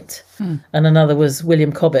White, and another was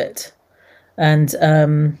William Cobbett.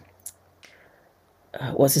 And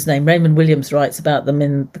what's his name? Raymond Williams writes about them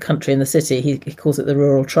in The Country and the City. He calls it the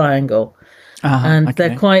Rural Triangle. And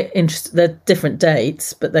they're quite interesting. They're different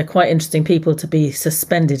dates, but they're quite interesting people to be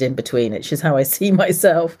suspended in between, which is how I see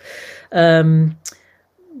myself,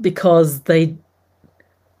 because they,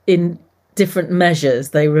 in different measures,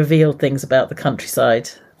 they reveal things about the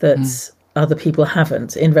countryside that other people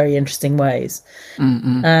haven't in very interesting ways.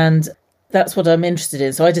 And that's what I'm interested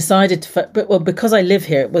in. So I decided because I live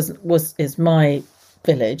here, is my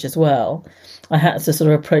village as well. I had to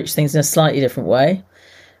sort of approach things in a slightly different way.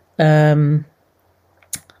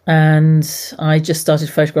 And I just started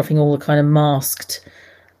photographing all the kind of masked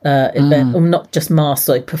event, or not just masked,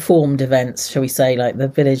 like performed events, shall we say, like the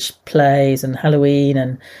village plays and Halloween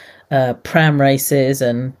and pram races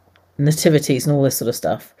and nativities and all this sort of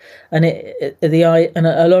stuff. And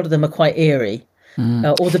a lot of them are quite eerie.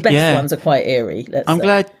 Or the best ones are quite eerie. I'm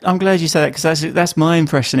glad you said that, because that's my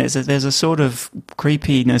impression. Is that there's a sort of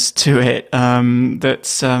creepiness to it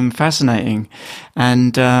that's fascinating,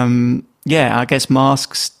 and I guess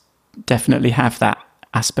masks definitely have that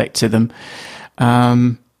aspect to them.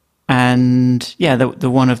 And the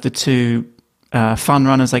one of the two fun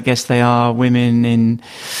runners, I guess they are women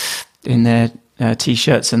in their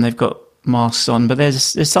t-shirts, and they've got masks on, but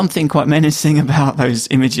there's something quite menacing about those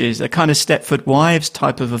images, a kind of Stepford Wives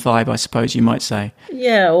type of a vibe, I suppose you might say.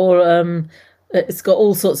 Yeah, or it's got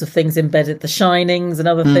all sorts of things embedded. The Shining's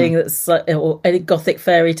another thing that's like, or any Gothic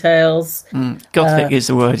fairy tales. Gothic is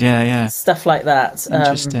the word, yeah. Stuff like that.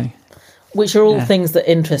 Interesting. Which are all things that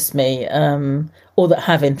interest me, or that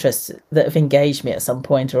have engaged me at some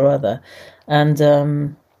point or other.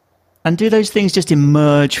 And do those things just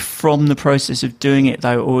emerge from the process of doing it,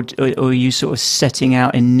 though, or are you sort of setting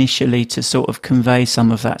out initially to sort of convey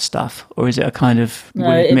some of that stuff, or is it a kind of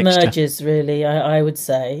weird mixture? It emerges, really, I would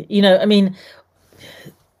say.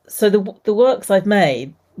 So the works I've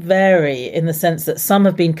made vary in the sense that some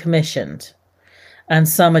have been commissioned, and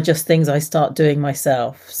some are just things I start doing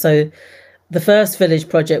myself. So the first village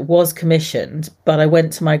project was commissioned, but I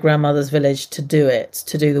went to my grandmother's village to do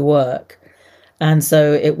the work. And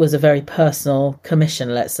so it was a very personal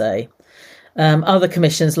commission, let's say. Other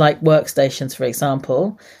commissions, like workstations, for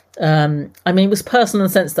example, it was personal in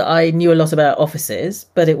the sense that I knew a lot about offices,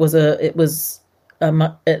 but it was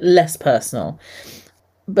less personal.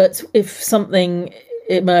 But if something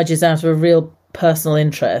emerges out of a real personal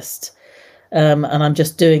interest, and I'm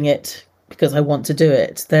just doing it because I want to do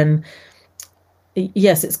it, then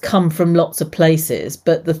yes, it's come from lots of places,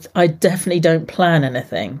 but I definitely don't plan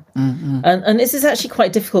anything. And this is actually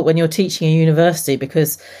quite difficult when you're teaching a university,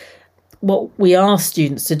 because what we ask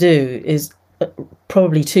students to do is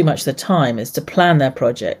probably too much of the time is to plan their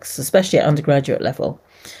projects, especially at undergraduate level.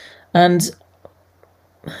 And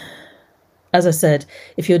as I said,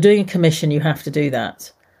 if you're doing a commission, you have to do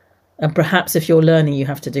that. And perhaps if you're learning, you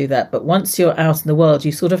have to do that. But once you're out in the world,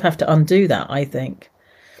 you sort of have to undo that, I think,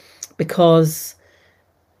 because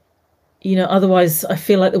otherwise I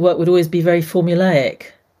feel like the work would always be very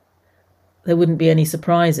formulaic. There wouldn't be any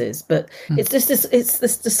surprises. But it's just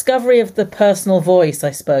this discovery of the personal voice,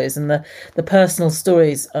 I suppose, and the personal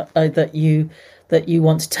stories that you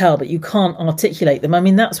want to tell, but you can't articulate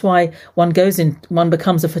them. That's why one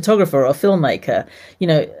becomes a photographer or a filmmaker.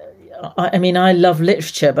 I love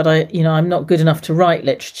literature, but I'm not good enough to write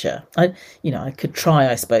literature. I could try,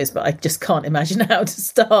 I suppose, but I just can't imagine how to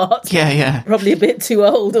start. Yeah. Probably a bit too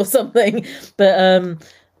old or something. But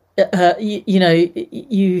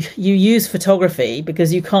you use photography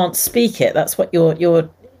because you can't speak it. That's what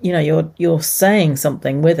you're saying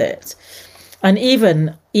something with it. And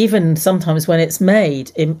even sometimes when it's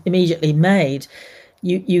made, immediately made,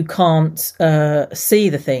 you can't see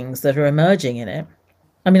the things that are emerging in it.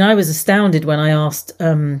 I mean, I was astounded when I asked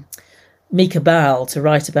Mika Baal to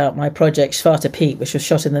write about my project Zwarte Piet, which was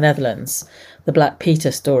shot in the Netherlands, the Black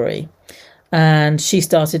Peter story. And she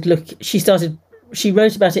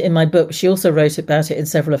wrote about it in my book. She also wrote about it in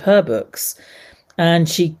several of her books. And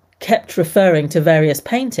she kept referring to various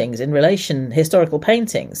paintings historical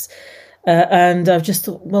paintings. And I've just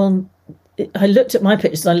thought, well, I looked at my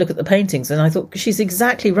pictures and I look at the paintings and I thought, she's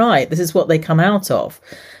exactly right. This is what they come out of.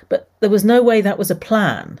 But there was no way that was a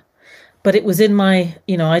plan. But it was in my,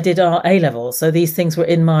 I did art A-level. So these things were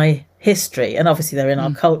in my history. And obviously they're in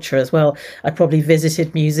our culture as well. I probably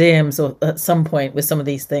visited museums or at some point with some of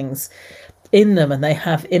these things in them, and they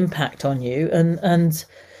have impact on you. And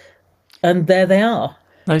there they are.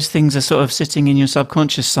 Those things are sort of sitting in your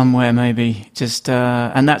subconscious somewhere, maybe.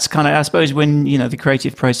 And that's kind of, I suppose, when the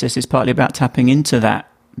creative process is partly about tapping into that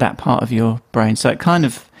part of your brain. So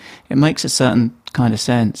it makes a certain kind of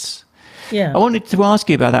sense. Yeah. I wanted to ask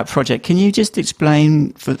you about that project. Can you just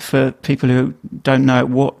explain for people who don't know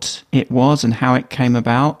what it was and how it came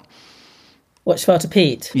about? What, Zwarte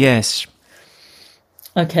Piet? Yes.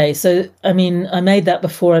 Okay, so I mean, I made that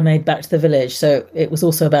before I made Back to the Village, so it was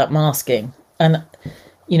also about masking. And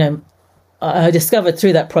I discovered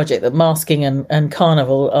through that project that masking and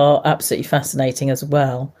carnival are absolutely fascinating as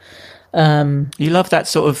well. You love that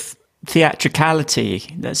sort of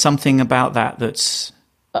theatricality. There's something about that's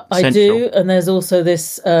I central. do, and there's also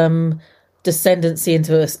this descendancy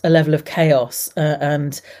into a level of chaos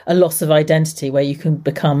and a loss of identity where you can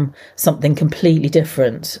become something completely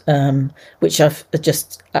different, which I've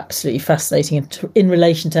just absolutely fascinating in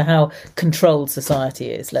relation to how controlled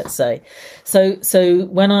society is, let's say. So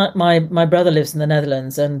when my brother lives in the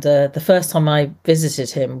Netherlands, and the first time I visited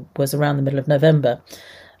him was around the middle of November,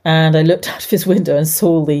 and I looked out of his window and saw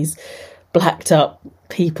all these blacked up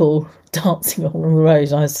people dancing on the road,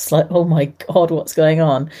 and I was just like, oh my God, what's going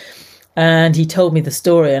on? And he told me the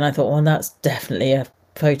story, and I thought, well, that's definitely a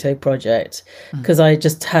photo project, because I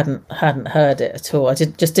just hadn't heard it at all. I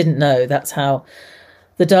just didn't know that's how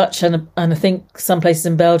the Dutch and I think some places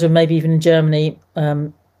in Belgium, maybe even in Germany,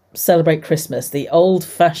 celebrate Christmas. The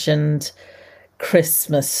old-fashioned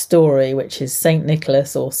Christmas story, which is Saint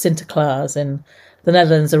Nicholas or Sinterklaas in the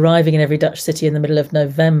Netherlands, arriving in every Dutch city in the middle of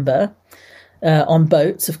November on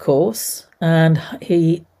boats, of course, and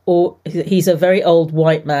he's a very old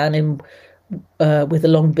white man with a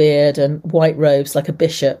long beard and white robes, like a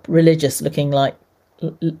bishop, religious looking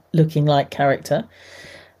like character,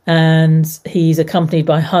 and he's accompanied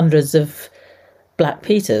by hundreds of Black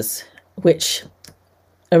Peters, which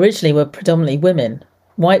originally were predominantly women,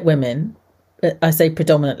 white women. I say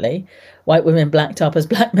predominantly white women blacked up as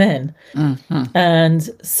black men. Mm-hmm. And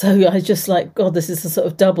so I just like, God, this is a sort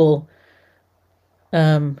of double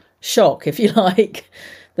shock, if you like,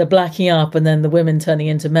 the blacking up and then the women turning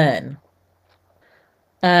into men.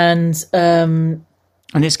 And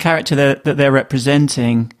this character that they're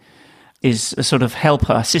representing is a sort of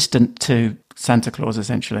helper, assistant to Santa Claus,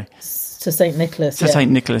 essentially. To St. Nicholas. To St.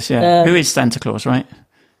 Nicholas, yeah. Who is Santa Claus, right?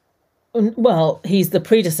 Well, he's the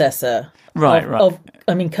predecessor. Right.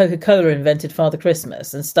 I mean, Coca-Cola invented Father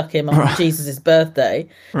Christmas and stuck him on Jesus' birthday.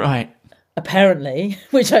 Right. Apparently,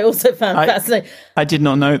 which I also found fascinating. I did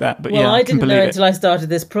not know that, but I didn't know until I started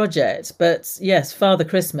this project. But yes, Father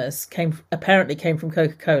Christmas apparently came from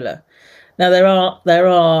Coca-Cola. Now there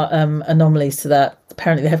are anomalies to that.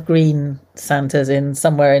 Apparently, they have green Santas in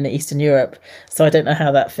somewhere in Eastern Europe, so I don't know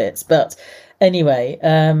how that fits. But anyway,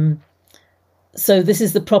 so this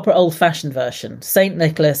is the proper old-fashioned version. Saint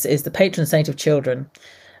Nicholas is the patron saint of children.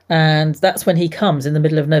 And that's when he comes in the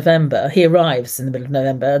middle of November. He arrives in the middle of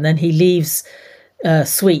November, and then he leaves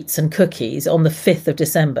sweets and cookies on the 5th of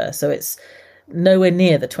December. So it's nowhere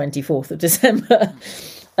near the 24th of December.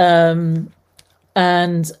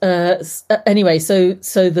 Anyway, so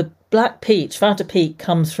the Black Peach, Zwarte Piet,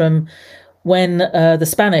 comes from when the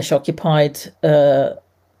Spanish occupied the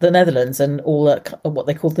Netherlands and all what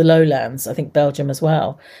they called the lowlands, I think Belgium as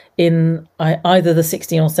well, in either the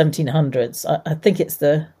 16 or 1700s. I think it's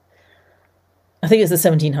the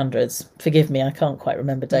 1700s. Forgive me, I can't quite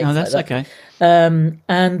remember dates. No, that's like that. Okay.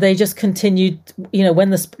 And they just continued.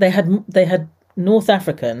 When they had North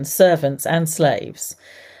Africans, servants and slaves,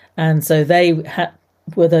 and so they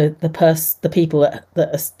were the people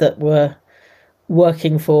that were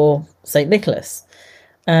working for Saint Nicholas,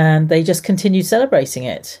 and they just continued celebrating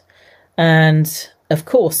it. And of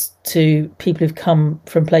course, to people who've come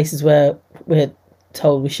from places where we're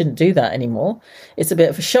told we shouldn't do that anymore, it's a bit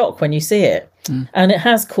of a shock when you see it. And it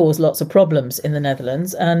has caused lots of problems in the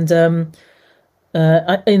Netherlands. And in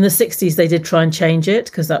the 60s, they did try and change it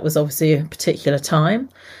because that was obviously a particular time.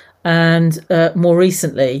 And more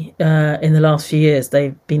recently, in the last few years,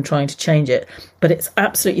 they've been trying to change it. But it's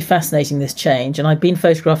absolutely fascinating, this change. And I've been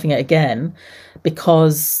photographing it again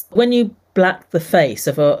because when you black the face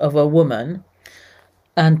of a woman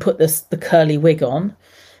and put the curly wig on,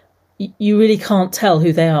 you really can't tell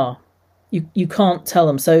who they are. You can't tell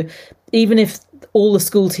them. So even if all the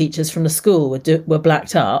school teachers from the school were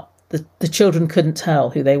blacked up, the children couldn't tell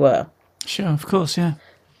who they were. Sure, of course, yeah.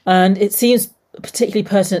 And it seems particularly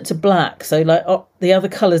pertinent to black. So the other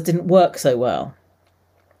colours didn't work so well.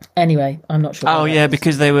 Anyway, I'm not sure. Oh yeah,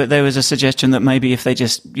 because there was a suggestion that maybe if they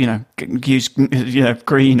just use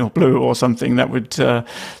green or blue or something, that would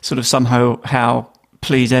sort of somehow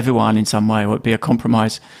please everyone in some way, or it'd be a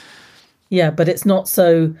compromise. Yeah, but it's not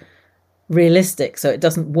so realistic, so it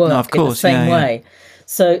doesn't work in the same way.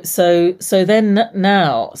 So now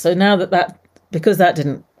that because that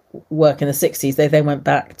didn't work in the 60s, they then went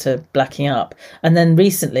back to blacking up, and then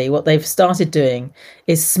recently what they've started doing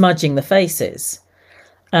is smudging the faces.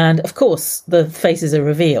 And of course, the faces are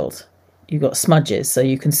revealed. You've got smudges, so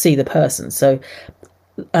you can see the person. So,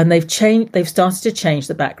 and they've started to change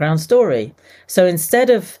the background story. So instead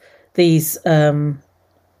of these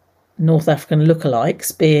North African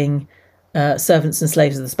lookalikes being servants and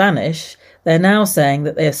slaves of the Spanish, they're now saying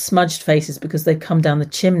that they're smudged faces because they've come down the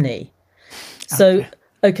chimney. So,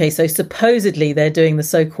 so supposedly they're doing the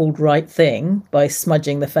so-called right thing by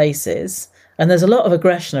smudging the faces. And there's a lot of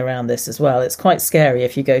aggression around this as well. It's quite scary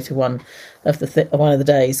if you go to one of the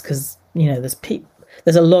days, because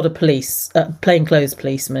there's a lot of police, plainclothes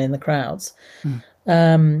policemen in the crowds.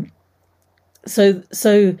 So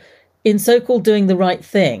in so-called doing the right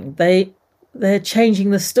thing, they're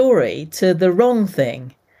changing the story to the wrong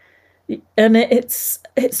thing, and it's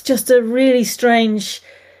just a really strange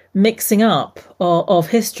mixing up of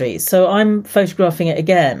history. So I'm photographing it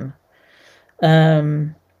again.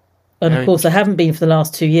 And of course, I haven't been for the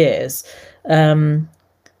last 2 years. I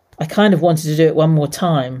kind of wanted to do it one more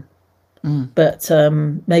time, but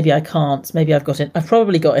maybe I can't. Maybe I've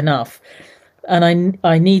probably got enough, and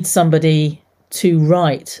I need somebody to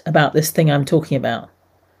write about this thing I'm talking about.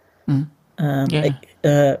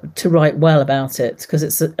 To write well about it, because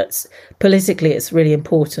it's politically it's really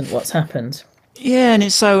important what's happened. Yeah, and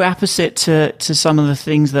it's so opposite to some of the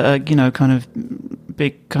things that are, kind of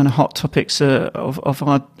big kind of hot topics of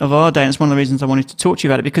our day. And it's one of the reasons I wanted to talk to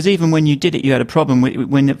you about it, because even when you did it, you had a problem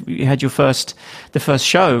when you had the first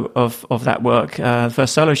show of that work, the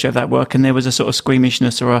first solo show of that work, and there was a sort of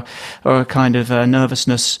squeamishness or a kind of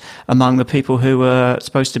nervousness among the people who were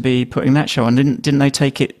supposed to be putting that show on. Didn't they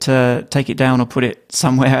take it down or put it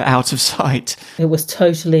somewhere out of sight? It was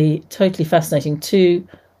totally fascinating. 2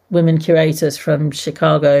 women curators from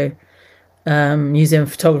Chicago Museum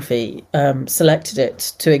of Photography selected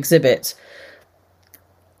it to exhibit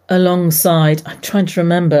alongside, I'm trying to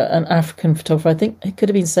remember, an African photographer. I think it could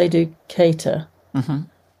have been Seydou Keita.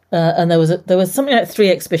 And there was something like 3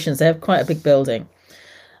 exhibitions. They have quite a big building,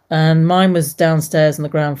 and mine was downstairs on the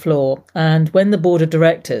ground floor. And when the board of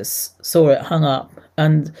directors saw it hung up,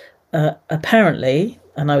 and apparently,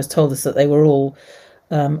 and I was told this, that they were all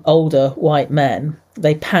older white men,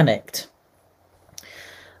 they panicked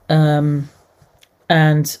and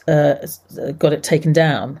got it taken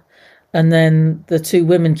down. And then the 2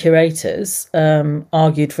 women curators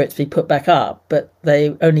argued for it to be put back up, but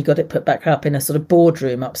they only got it put back up in a sort of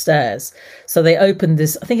boardroom upstairs. So they opened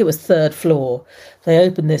this, I think it was 3rd floor. They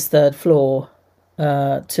opened this 3rd floor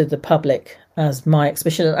to the public as my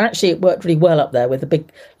exhibition. And actually it worked really well up there with a big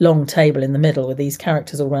long table in the middle with these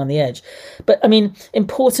characters all around the edge. But I mean,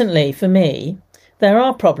 importantly for me, there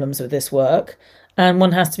are problems with this work, and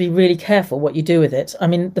one has to be really careful what you do with it. I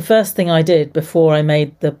mean, the first thing I did before I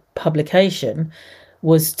made the publication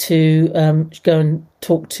was to go and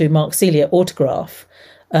talk to Mark Seeley at Autograph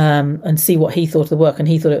and see what he thought of the work, and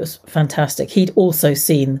he thought it was fantastic. He'd also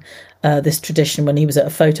seen this tradition when he was at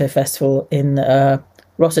a photo festival in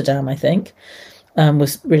Rotterdam, I think,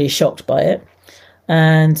 was really shocked by it.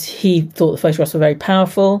 And he thought the photographs were very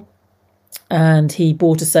powerful, and he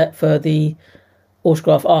bought a set for the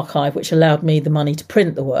Autograph archive, which allowed me the money to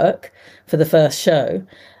print the work for the first show.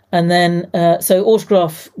 And then, so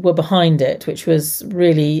Autograph were behind it, which was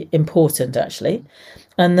really important, actually.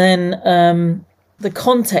 And then the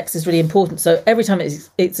context is really important. So every time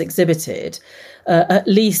it's exhibited, at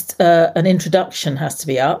least an introduction has to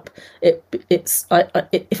be up.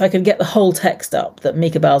 If I can get the whole text up that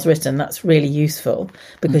Mika Bell's written, that's really useful,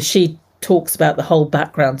 because she talks about the whole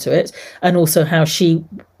background to it, and also how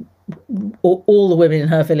all the women in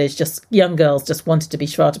her village, just young girls, just wanted to be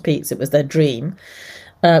Shweta Peets. It was their dream,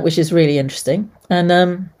 which is really interesting. And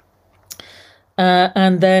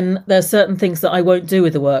then there's certain things that I won't do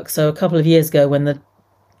with the work. So a couple of years ago, when the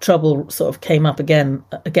trouble sort of came up again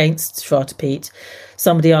against Shweta Peet,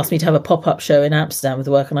 somebody asked me to have a pop-up show in Amsterdam with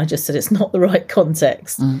the work, and I just said it's not the right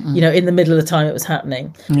context. In the middle of the time it was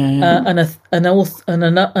happening. And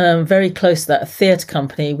very close to that, a theatre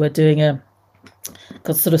company were doing a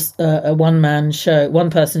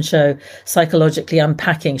one-person show, psychologically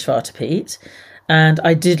unpacking Shweta Peet, and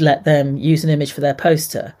I did let them use an image for their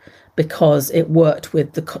poster, because it worked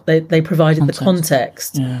with they provided the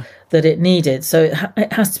context that it needed. So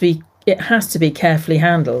it has to be carefully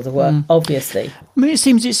handled, the work, obviously. I mean, it's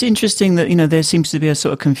interesting that, there seems to be a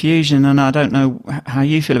sort of confusion, and I don't know how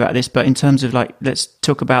you feel about this, but in terms of, like, let's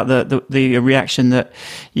talk about the reaction that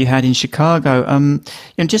you had in Chicago.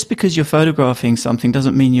 Just because you're photographing something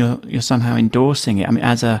doesn't mean you're somehow endorsing it. I mean,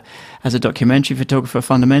 as a documentary photographer,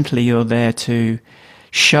 fundamentally you're there to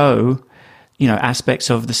show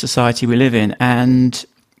aspects of the society we live in, and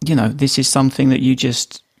this is something that you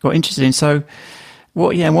just got interested in. So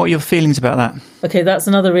what are your feelings about that? Okay, that's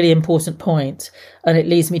another really important point, and it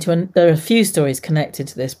leads me to there are a few stories connected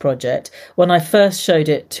to this project. When I first showed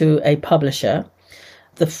it to a publisher,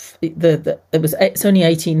 it's only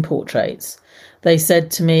 18 portraits. They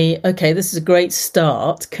said to me, okay, this is a great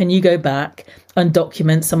start. Can you go back and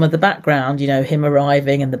document some of the background, him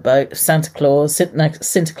arriving in the boat, Santa Claus,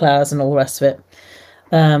 Sinterklaas, and all the rest of it.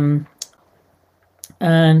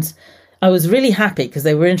 And I was really happy because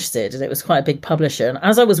they were interested, and it was quite a big publisher. And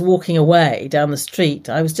as I was walking away down the street,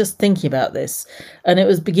 I was just thinking about this, and it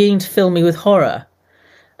was beginning to fill me with horror.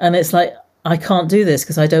 And it's like, I can't do this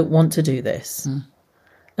because I don't want to do this.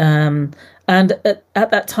 And at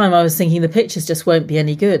that time, I was thinking the pictures just won't be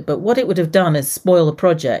any good. But what it would have done is spoil the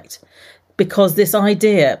project. Because this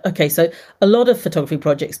idea, okay, so a lot of photography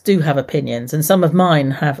projects do have opinions, and some of mine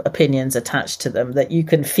have opinions attached to them that you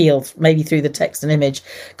can feel maybe through the text and image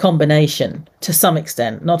combination to some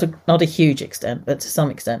extent, not a huge extent, but to some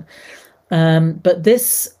extent. But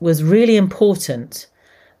this was really important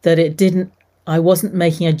that I wasn't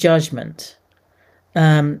making a judgment,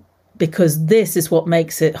 because this is what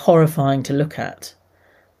makes it horrifying to look at.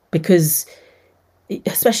 Because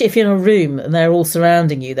especially if you're in a room and they're all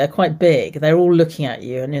surrounding you, they're quite big, they're all looking at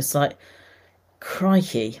you, and it's like,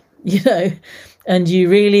 crikey, and you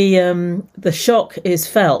really, the shock is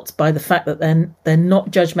felt by the fact that they're not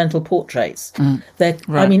judgmental portraits. They're,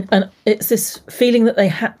 right. I mean, and it's this feeling that they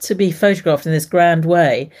had to be photographed in this grand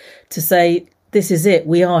way to say, this is it,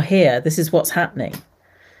 we are here, this is what's happening.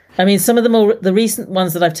 I mean, some of the recent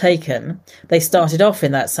ones that I've taken, they started off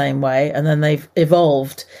in that same way, and then they've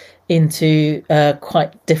evolved into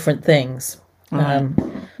quite different things. Right.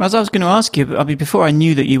 As I was going to ask you, I mean, before I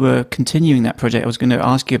knew that you were continuing that project, I was going to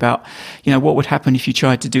ask you about, what would happen if you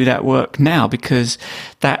tried to do that work now, because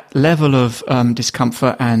that level of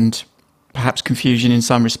discomfort and perhaps confusion in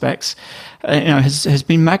some respects, has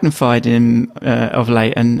been magnified of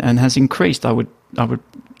late and has increased. I would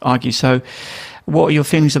argue. So, what are your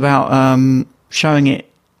feelings about showing it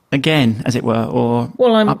again, as it were, or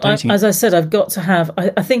updating? As I said, I've got to have.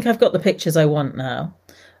 I think I've got the pictures I want now,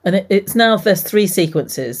 and it's now. There's 3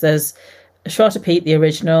 sequences. There's Shweta Peet, the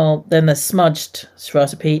original. Then there's smudged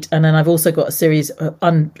Shweta Peet, and then I've also got a series of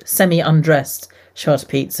semi-undressed Shweta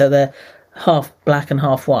Peet, so they're half black and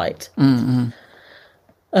half white. Mm-hmm.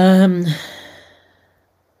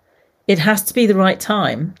 It has to be the right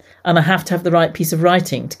time, and I have to have the right piece of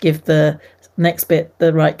writing to give the next bit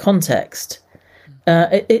the right context.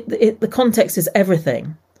 The context is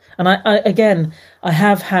everything. And I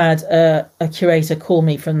have had a curator call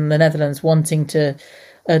me from the Netherlands wanting to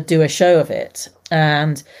do a show of it.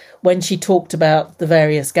 And when she talked about the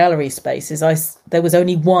various gallery spaces, there was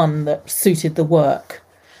only one that suited the work.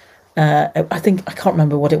 I can't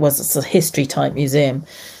remember what it was. It's a history type museum.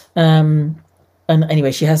 And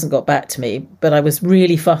anyway, she hasn't got back to me, but I was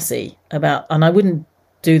really fussy about, and I wouldn't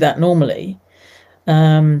do that normally.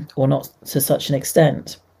 Or not to such an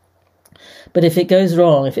extent. But if it goes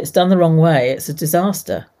wrong, if it's done the wrong way, it's a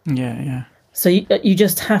disaster. Yeah. So you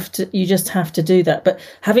just have to do that. But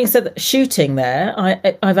having said that, shooting there,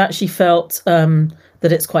 I've actually felt that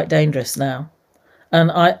it's quite dangerous now. And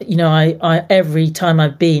I every time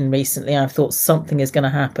I've been recently, I've thought something is going to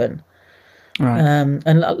happen. Right.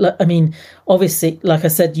 And I mean, obviously, like I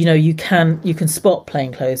said, you can spot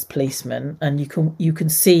plainclothes policemen, and you can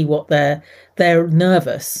see what they're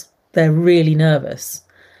nervous. They're really nervous.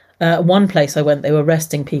 One place I went, they were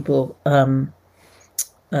arresting people around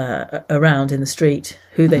in the street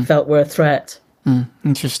who they felt were a threat.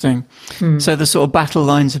 Interesting. So the sort of battle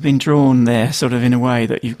lines have been drawn there, sort of in a way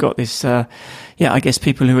that you've got this, I guess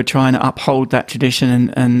people who are trying to uphold that tradition,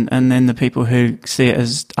 and then the people who see it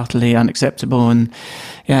as utterly unacceptable. And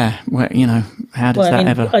how does that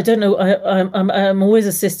ever? I don't know. I'm always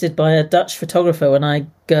assisted by a Dutch photographer when I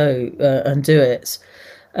go and do it,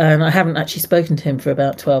 and I haven't actually spoken to him for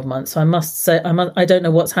about 12 months. So I must say, I don't know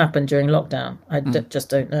what's happened during lockdown. I just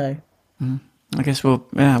don't know. I guess I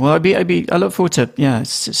look forward to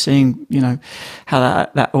seeing how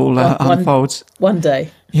that all unfolds one day.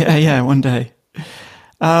 One day.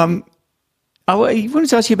 I wanted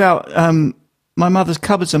to ask you about my mother's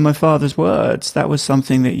cupboards and my father's words. That was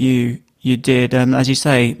something that you did, as you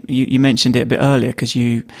say, you mentioned it a bit earlier because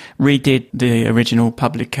you redid the original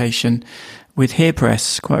publication with Here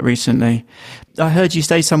Press quite recently. I heard you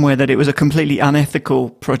say somewhere that it was a completely unethical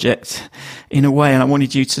project in a way, and I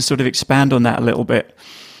wanted you to sort of expand on that a little bit.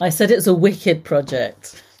 I said it's a wicked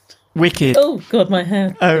project. Wicked. Oh God, my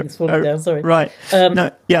hair is falling down. Sorry. Right.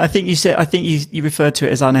 I think you referred to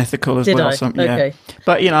it as unethical as well. Did I? Okay.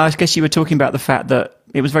 But I guess you were talking about the fact that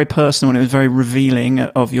it was very personal and it was very revealing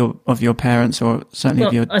of your parents, or certainly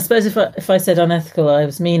of your. I suppose if I said unethical, I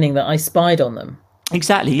was meaning that I spied on them.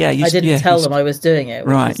 Exactly. Yeah. I didn't tell them I was doing it.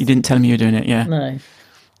 Right. You didn't tell them you were doing it. Yeah. No.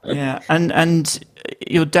 Yeah. And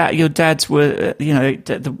your dad's were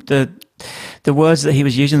the words that he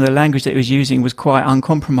was using, the language that he was using was quite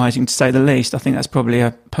uncompromising, to say the least. I think that's probably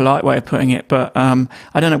a polite way of putting it. But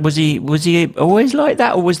I don't know. Was he always like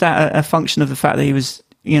that, or was that a function of the fact that he was,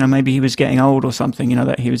 maybe he was getting old or something?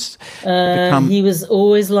 That he was. He was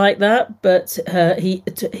always like that, but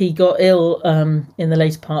he got ill in the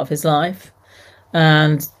later part of his life,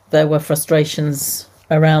 and there were frustrations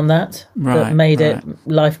around that made it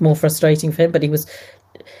life more frustrating for him. But he was.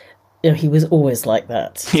 He was always like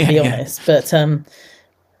that, to be honest. But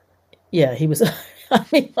he was. I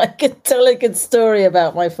mean, I could tell a good story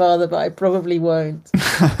about my father, but I probably won't.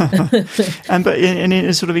 And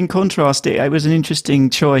sort of in contrast, it was an interesting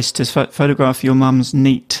choice to photograph your mum's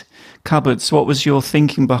neat cupboards. What was your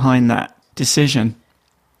thinking behind that decision?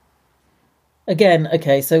 Again,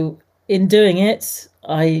 okay, so in doing it,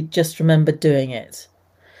 I just remember doing it,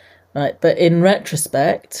 right? But in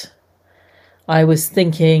retrospect, I was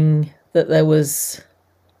thinking that there was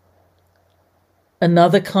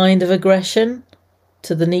another kind of aggression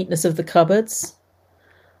to the neatness of the cupboards.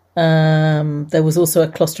 There was also a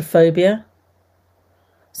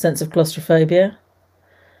sense of claustrophobia,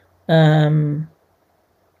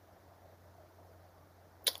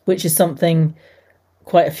 which is something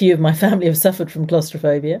quite a few of my family have suffered from,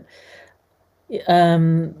 claustrophobia.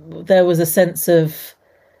 There was a sense of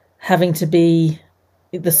having to be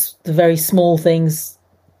the very small things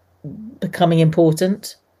becoming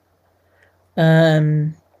important.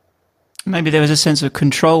 Maybe there was a sense of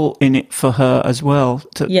control in it for her as well.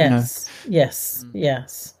 Yes. Yeah,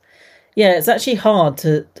 it's actually hard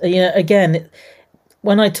to, again,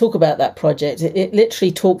 when I talk about that project, it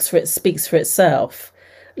literally speaks for itself,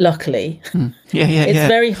 luckily. It's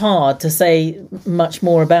very hard to say much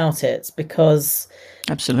more about it because...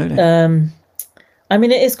 Absolutely. I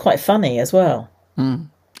mean, it is quite funny as well.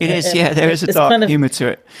 It is, there is a dark humour to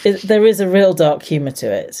it. There is a real dark humour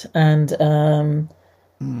to it, and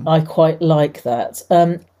I quite like that.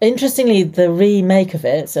 Interestingly, the remake of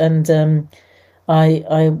it, and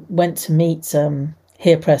I went to meet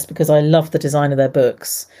Here Press because I love the design of their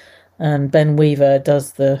books, and Ben Weaver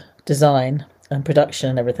does the design and production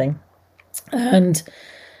and everything. And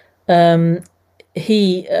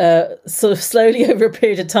he sort of slowly over a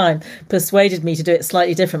period of time persuaded me to do it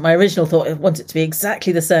slightly different. My original thought, I want it to be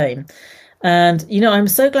exactly the same. And, I'm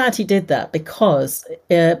so glad he did that because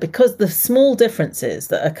the small differences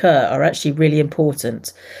that occur are actually really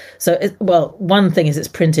important. So, one thing is it's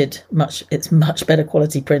much better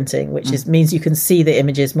quality printing, which means you can see the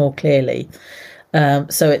images more clearly.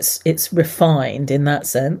 So it's refined in that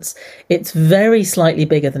sense. It's very slightly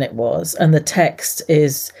bigger than it was, and the text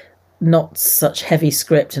is not such heavy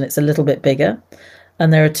script, and it's a little bit bigger.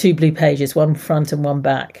 And there are 2 blue pages, one front and one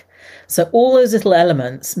back. So all those little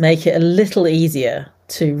elements make it a little easier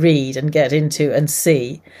to read and get into and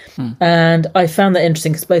see. And I found that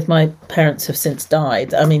interesting because both my parents have since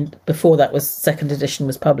died. I mean, before that second edition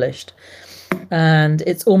was published. And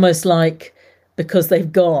it's almost like, because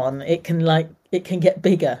they've gone, it can it can get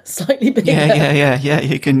bigger, slightly bigger. Yeah.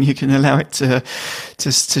 You can allow it to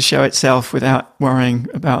show itself without worrying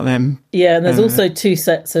about them. Yeah, and there's also 2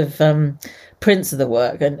 sets of prints of the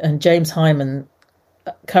work, and James Hyman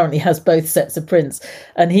currently has both sets of prints,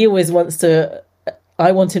 and he always wants to.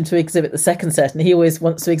 I want him to exhibit the second set, and he always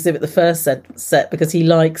wants to exhibit the first set because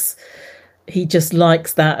he just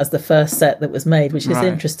likes that as the first set that was made, which is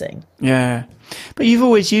interesting. Yeah, but you've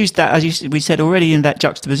always used that, as we said already, in that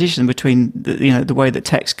juxtaposition between the way that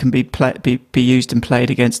text can be used and played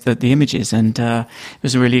against the images, and it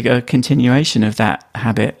was really a continuation of that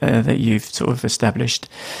habit that you've sort of established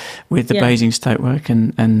with the Basingstoke work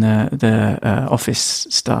and the office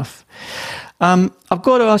stuff. I've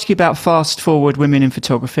got to ask you about Fast Forward Women in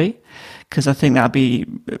Photography, because I think that'd be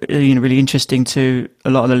really interesting to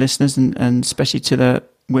a lot of the listeners and especially to the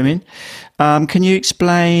women. Can you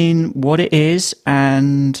explain what it is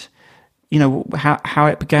and how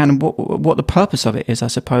it began and what the purpose of it is? I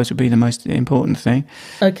suppose would be the most important thing.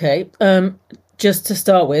 Okay. Just to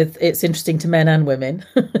start with, it's interesting to men and women.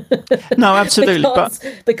 No, absolutely,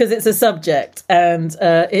 because it's a subject, and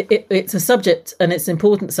it's a subject, and it's an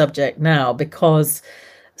important subject now because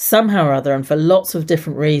somehow or other, and for lots of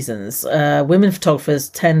different reasons, women photographers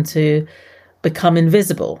tend to become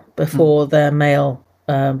invisible before their male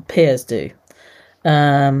peers do.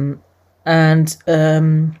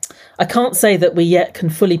 I can't say that we yet can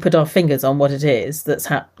fully put our fingers on what it is that's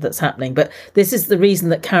happening, but this is the reason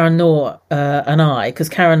that Karen Knorr and I, because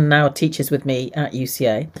Karen now teaches with me at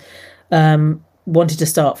UCA, wanted to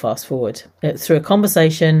start Fast Forward through a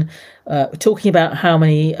conversation, talking about how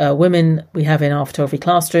many women we have in our photography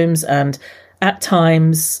classrooms, and at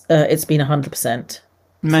times it's been 100%.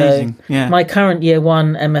 Amazing, so yeah. My current year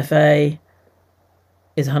 1 MFA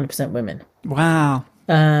is 100% women. Wow.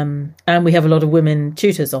 And we have a lot of women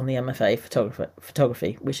tutors on the MFA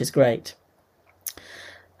photography, which is great.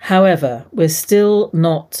 However, we're still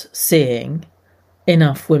not seeing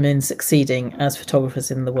enough women succeeding as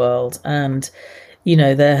photographers in the world. And,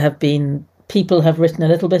 there have been, people have written a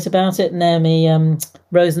little bit about it. Naomi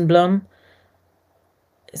Rosenblum,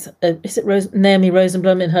 Naomi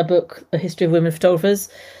Rosenblum in her book, A History of Women Photographers,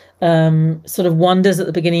 sort of wonders at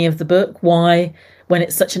the beginning of the book why, when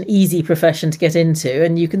it's such an easy profession to get into,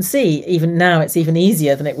 and you can see even now it's even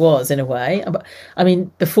easier than it was in a way. I mean,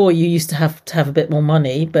 before you used to have a bit more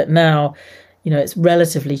money, but now, it's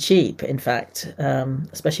relatively cheap, in fact,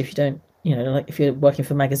 especially if you don't, like if you're working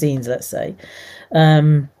for magazines, let's say.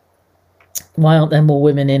 Why aren't there more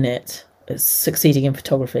women in it succeeding in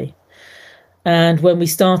photography? And when we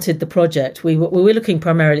started the project, we were looking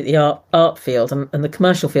primarily at the art field, and the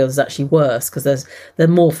commercial field is actually worse because there are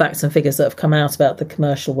more facts and figures that have come out about the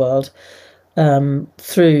commercial world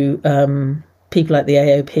through people like the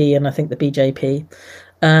AOP and I think the BJP.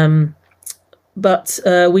 But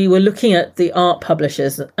we were looking at the art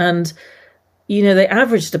publishers, and they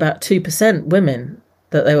averaged about 2% women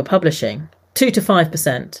that they were publishing, 2 to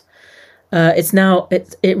 5%. It's now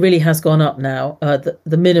it really has gone up now.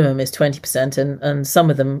 The minimum is 20%, and some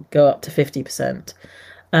of them go up to 50%.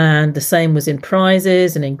 And the same was in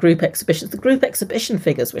prizes and in group exhibitions. The group exhibition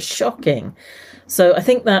figures were shocking. So I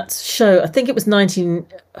think that show, I think it was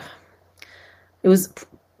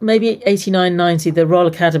maybe 89, 90, the Royal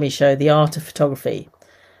Academy show, The Art of Photography.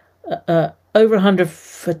 Over 100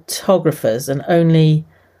 photographers and only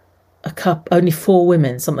 4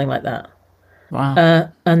 women, something like that. Wow.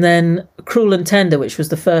 And then Cruel and Tender, which was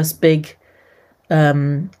the first big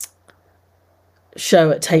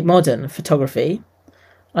show at Tate Modern photography.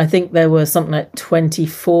 I think there were something like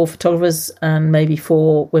 24 photographers and maybe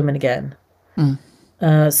 4 women again.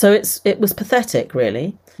 So it was pathetic,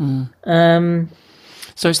 really.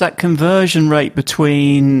 So it's that conversion rate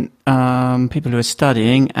between people who are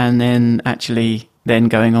studying and then actually then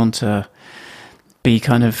going on to be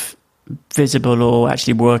kind of visible or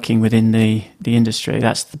actually working within the industry.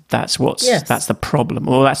 That's the problem.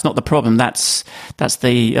 Or that's not the problem. That's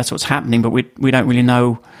what's happening. But we don't really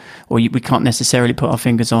know, or we can't necessarily put our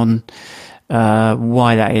fingers on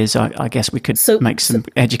why that is. I guess we could make some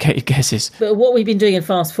educated guesses. But what we've been doing in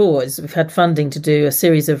Fast Forward is we've had funding to do a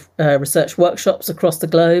series of research workshops across the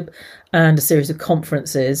globe and a series of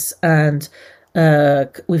conferences, and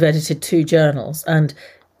we've edited 2 journals. And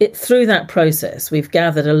through that process, we've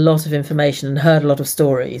gathered a lot of information and heard a lot of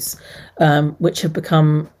stories, which have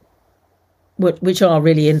become, which are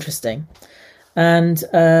really interesting. And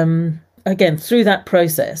again, through that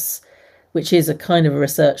process, which is a kind of a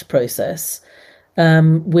research process,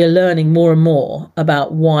 we're learning more and more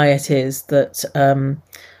about why it is that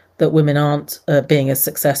that women aren't being as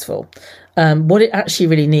successful. What it actually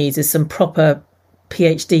really needs is some proper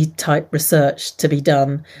PhD type research to be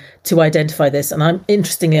done to identify this. And I'm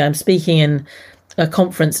speaking in a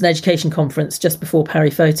conference, an education conference, just before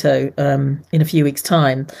Paris Photo in a few weeks'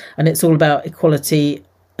 time, and it's all about equality,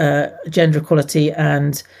 gender equality,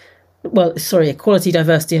 and equality,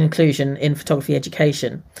 diversity, and inclusion in photography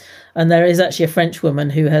education. And there is actually a French woman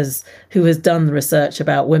who has done the research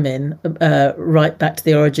about women right back to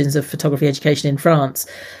the origins of photography education in France.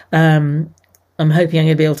 I'm hoping I'm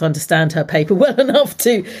going to be able to understand her paper well enough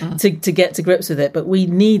to get to grips with it. But we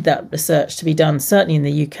need that research to be done, certainly in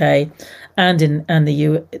the UK and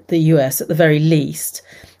the US at the very least.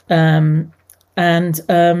 So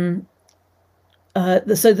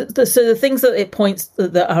the things that it points,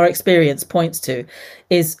 that our experience points to,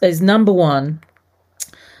 is number one,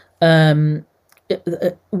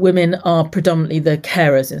 women are predominantly the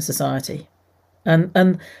carers in society.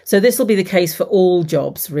 And so this will be the case for all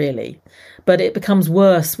jobs, really. But it becomes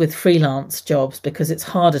worse with freelance jobs because it's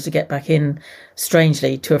harder to get back in,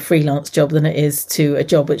 strangely, to a freelance job than it is to a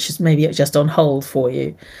job which is maybe just on hold for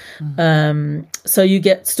you. So you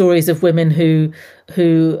get stories of women who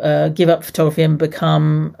give up photography and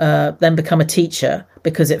become a teacher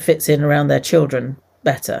because it fits in around their children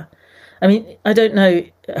better. I mean, I don't know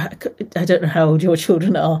how old your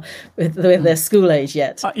children are with their school age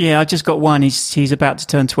yet. I just got one. He's about to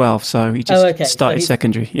turn 12, so he just started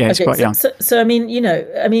secondary. Yeah, he's quite young. So I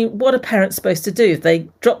mean, what are parents supposed to do? They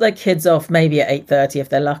drop their kids off maybe at 8:30 if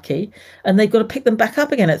they're lucky, and they've got to pick them back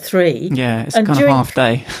up again at 3. Yeah, it's kind of half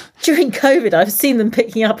day. During COVID, I've seen them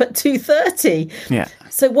picking up at 2:30. Yeah.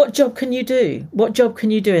 So what job can you do? What job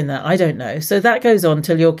can you do in that? I don't know. So that goes on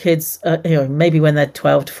till your kids, maybe when they're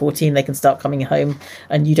 12 to 14, they can start coming home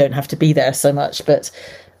and you don't have to be there so much.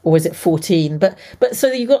 Or is it 14? But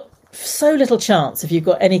so you've got so little chance if you've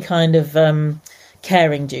got any kind of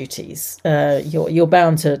caring duties. You're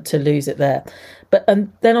bound to lose it there.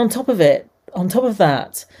 And then on top of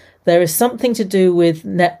that, there is something to do with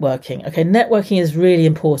networking. Okay, networking is really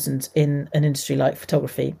important in an industry like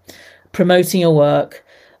photography. Promoting your work,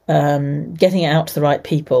 getting it out to the right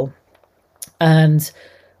people, and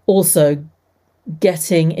also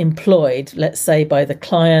getting employed, let's say, by the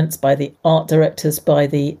clients, by the art directors, by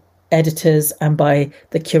the editors, and by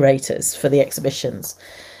the curators for the exhibitions.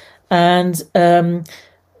 And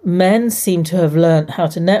men seem to have learnt how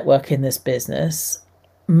to network in this business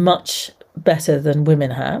much better than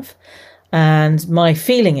women have. And my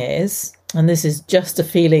feeling is, and this is just a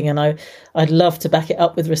feeling, and I'd love to back it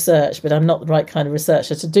up with research, but I'm not the right kind of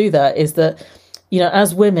researcher to do that, is that,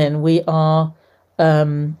 as women, we are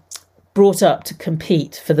brought up to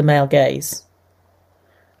compete for the male gaze.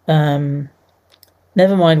 Never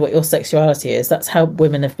mind what your sexuality is, that's how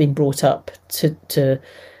women have been brought up to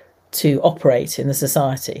operate in the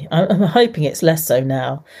society. I'm hoping it's less so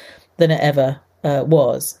now than it ever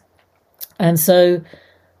was. And so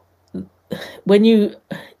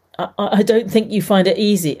I don't think you find it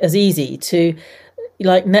as easy to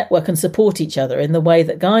network and support each other in the way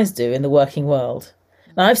that guys do in the working world.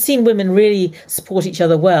 Now, I've seen women really support each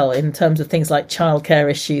other well in terms of things like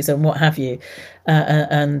childcare issues and what have you,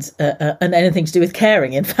 and anything to do with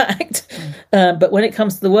caring, in fact. But when it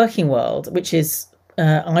comes to the working world, which is,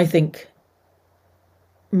 I think,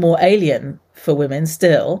 more alien for women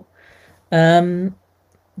still,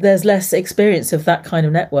 there's less experience of that kind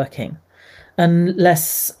of networking. And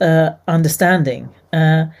less understanding.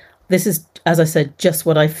 This is, as I said, just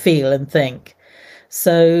what I feel and think.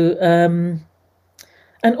 So,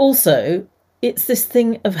 and also, it's this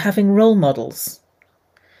thing of having role models.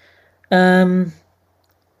 I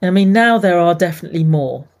mean, now there are definitely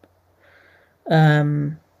more.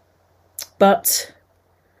 But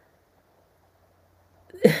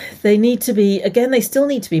they need to be, again, they still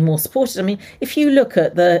need to be more supported. I mean, if you look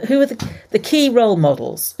at who are the key role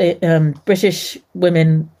models, British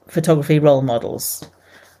women photography role models,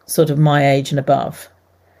 sort of my age and above,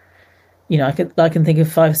 I can think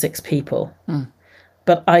of 5 or 6 people,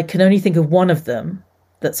 but I can only think of one of them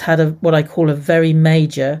that's had what I call a very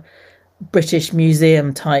major British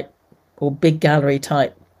museum type or big gallery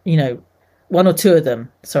type, one or two of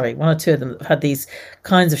them that have had these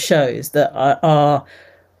kinds of shows that are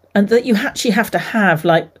and that you actually have to have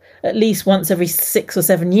at least once every 6 or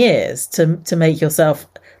 7 years to make yourself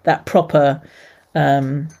that proper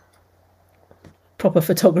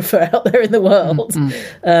photographer out there in the world.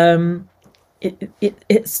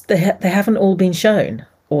 They haven't all been shown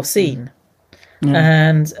or seen,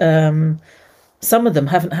 and some of them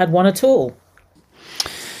haven't had one at all.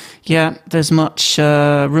 Yeah, there's much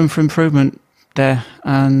room for improvement there.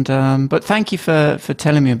 And but thank you for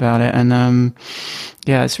telling me about it. And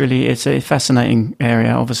it's a fascinating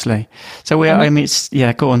area, obviously. So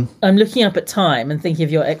go on. I'm looking up at time and thinking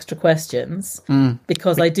of your extra questions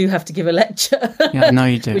because I do have to give a lecture. Yeah, I know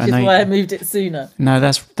you do. Which is why I moved it sooner. No,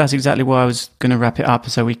 that's exactly why I was going to wrap it up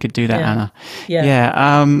so we could do that, Anna.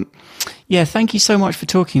 Yeah. Thank you so much for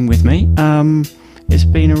talking with me. It's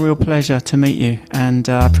been a real pleasure to meet you, and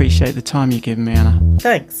I appreciate the time you've given me, Anna.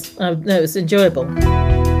 Thanks. No, it was enjoyable.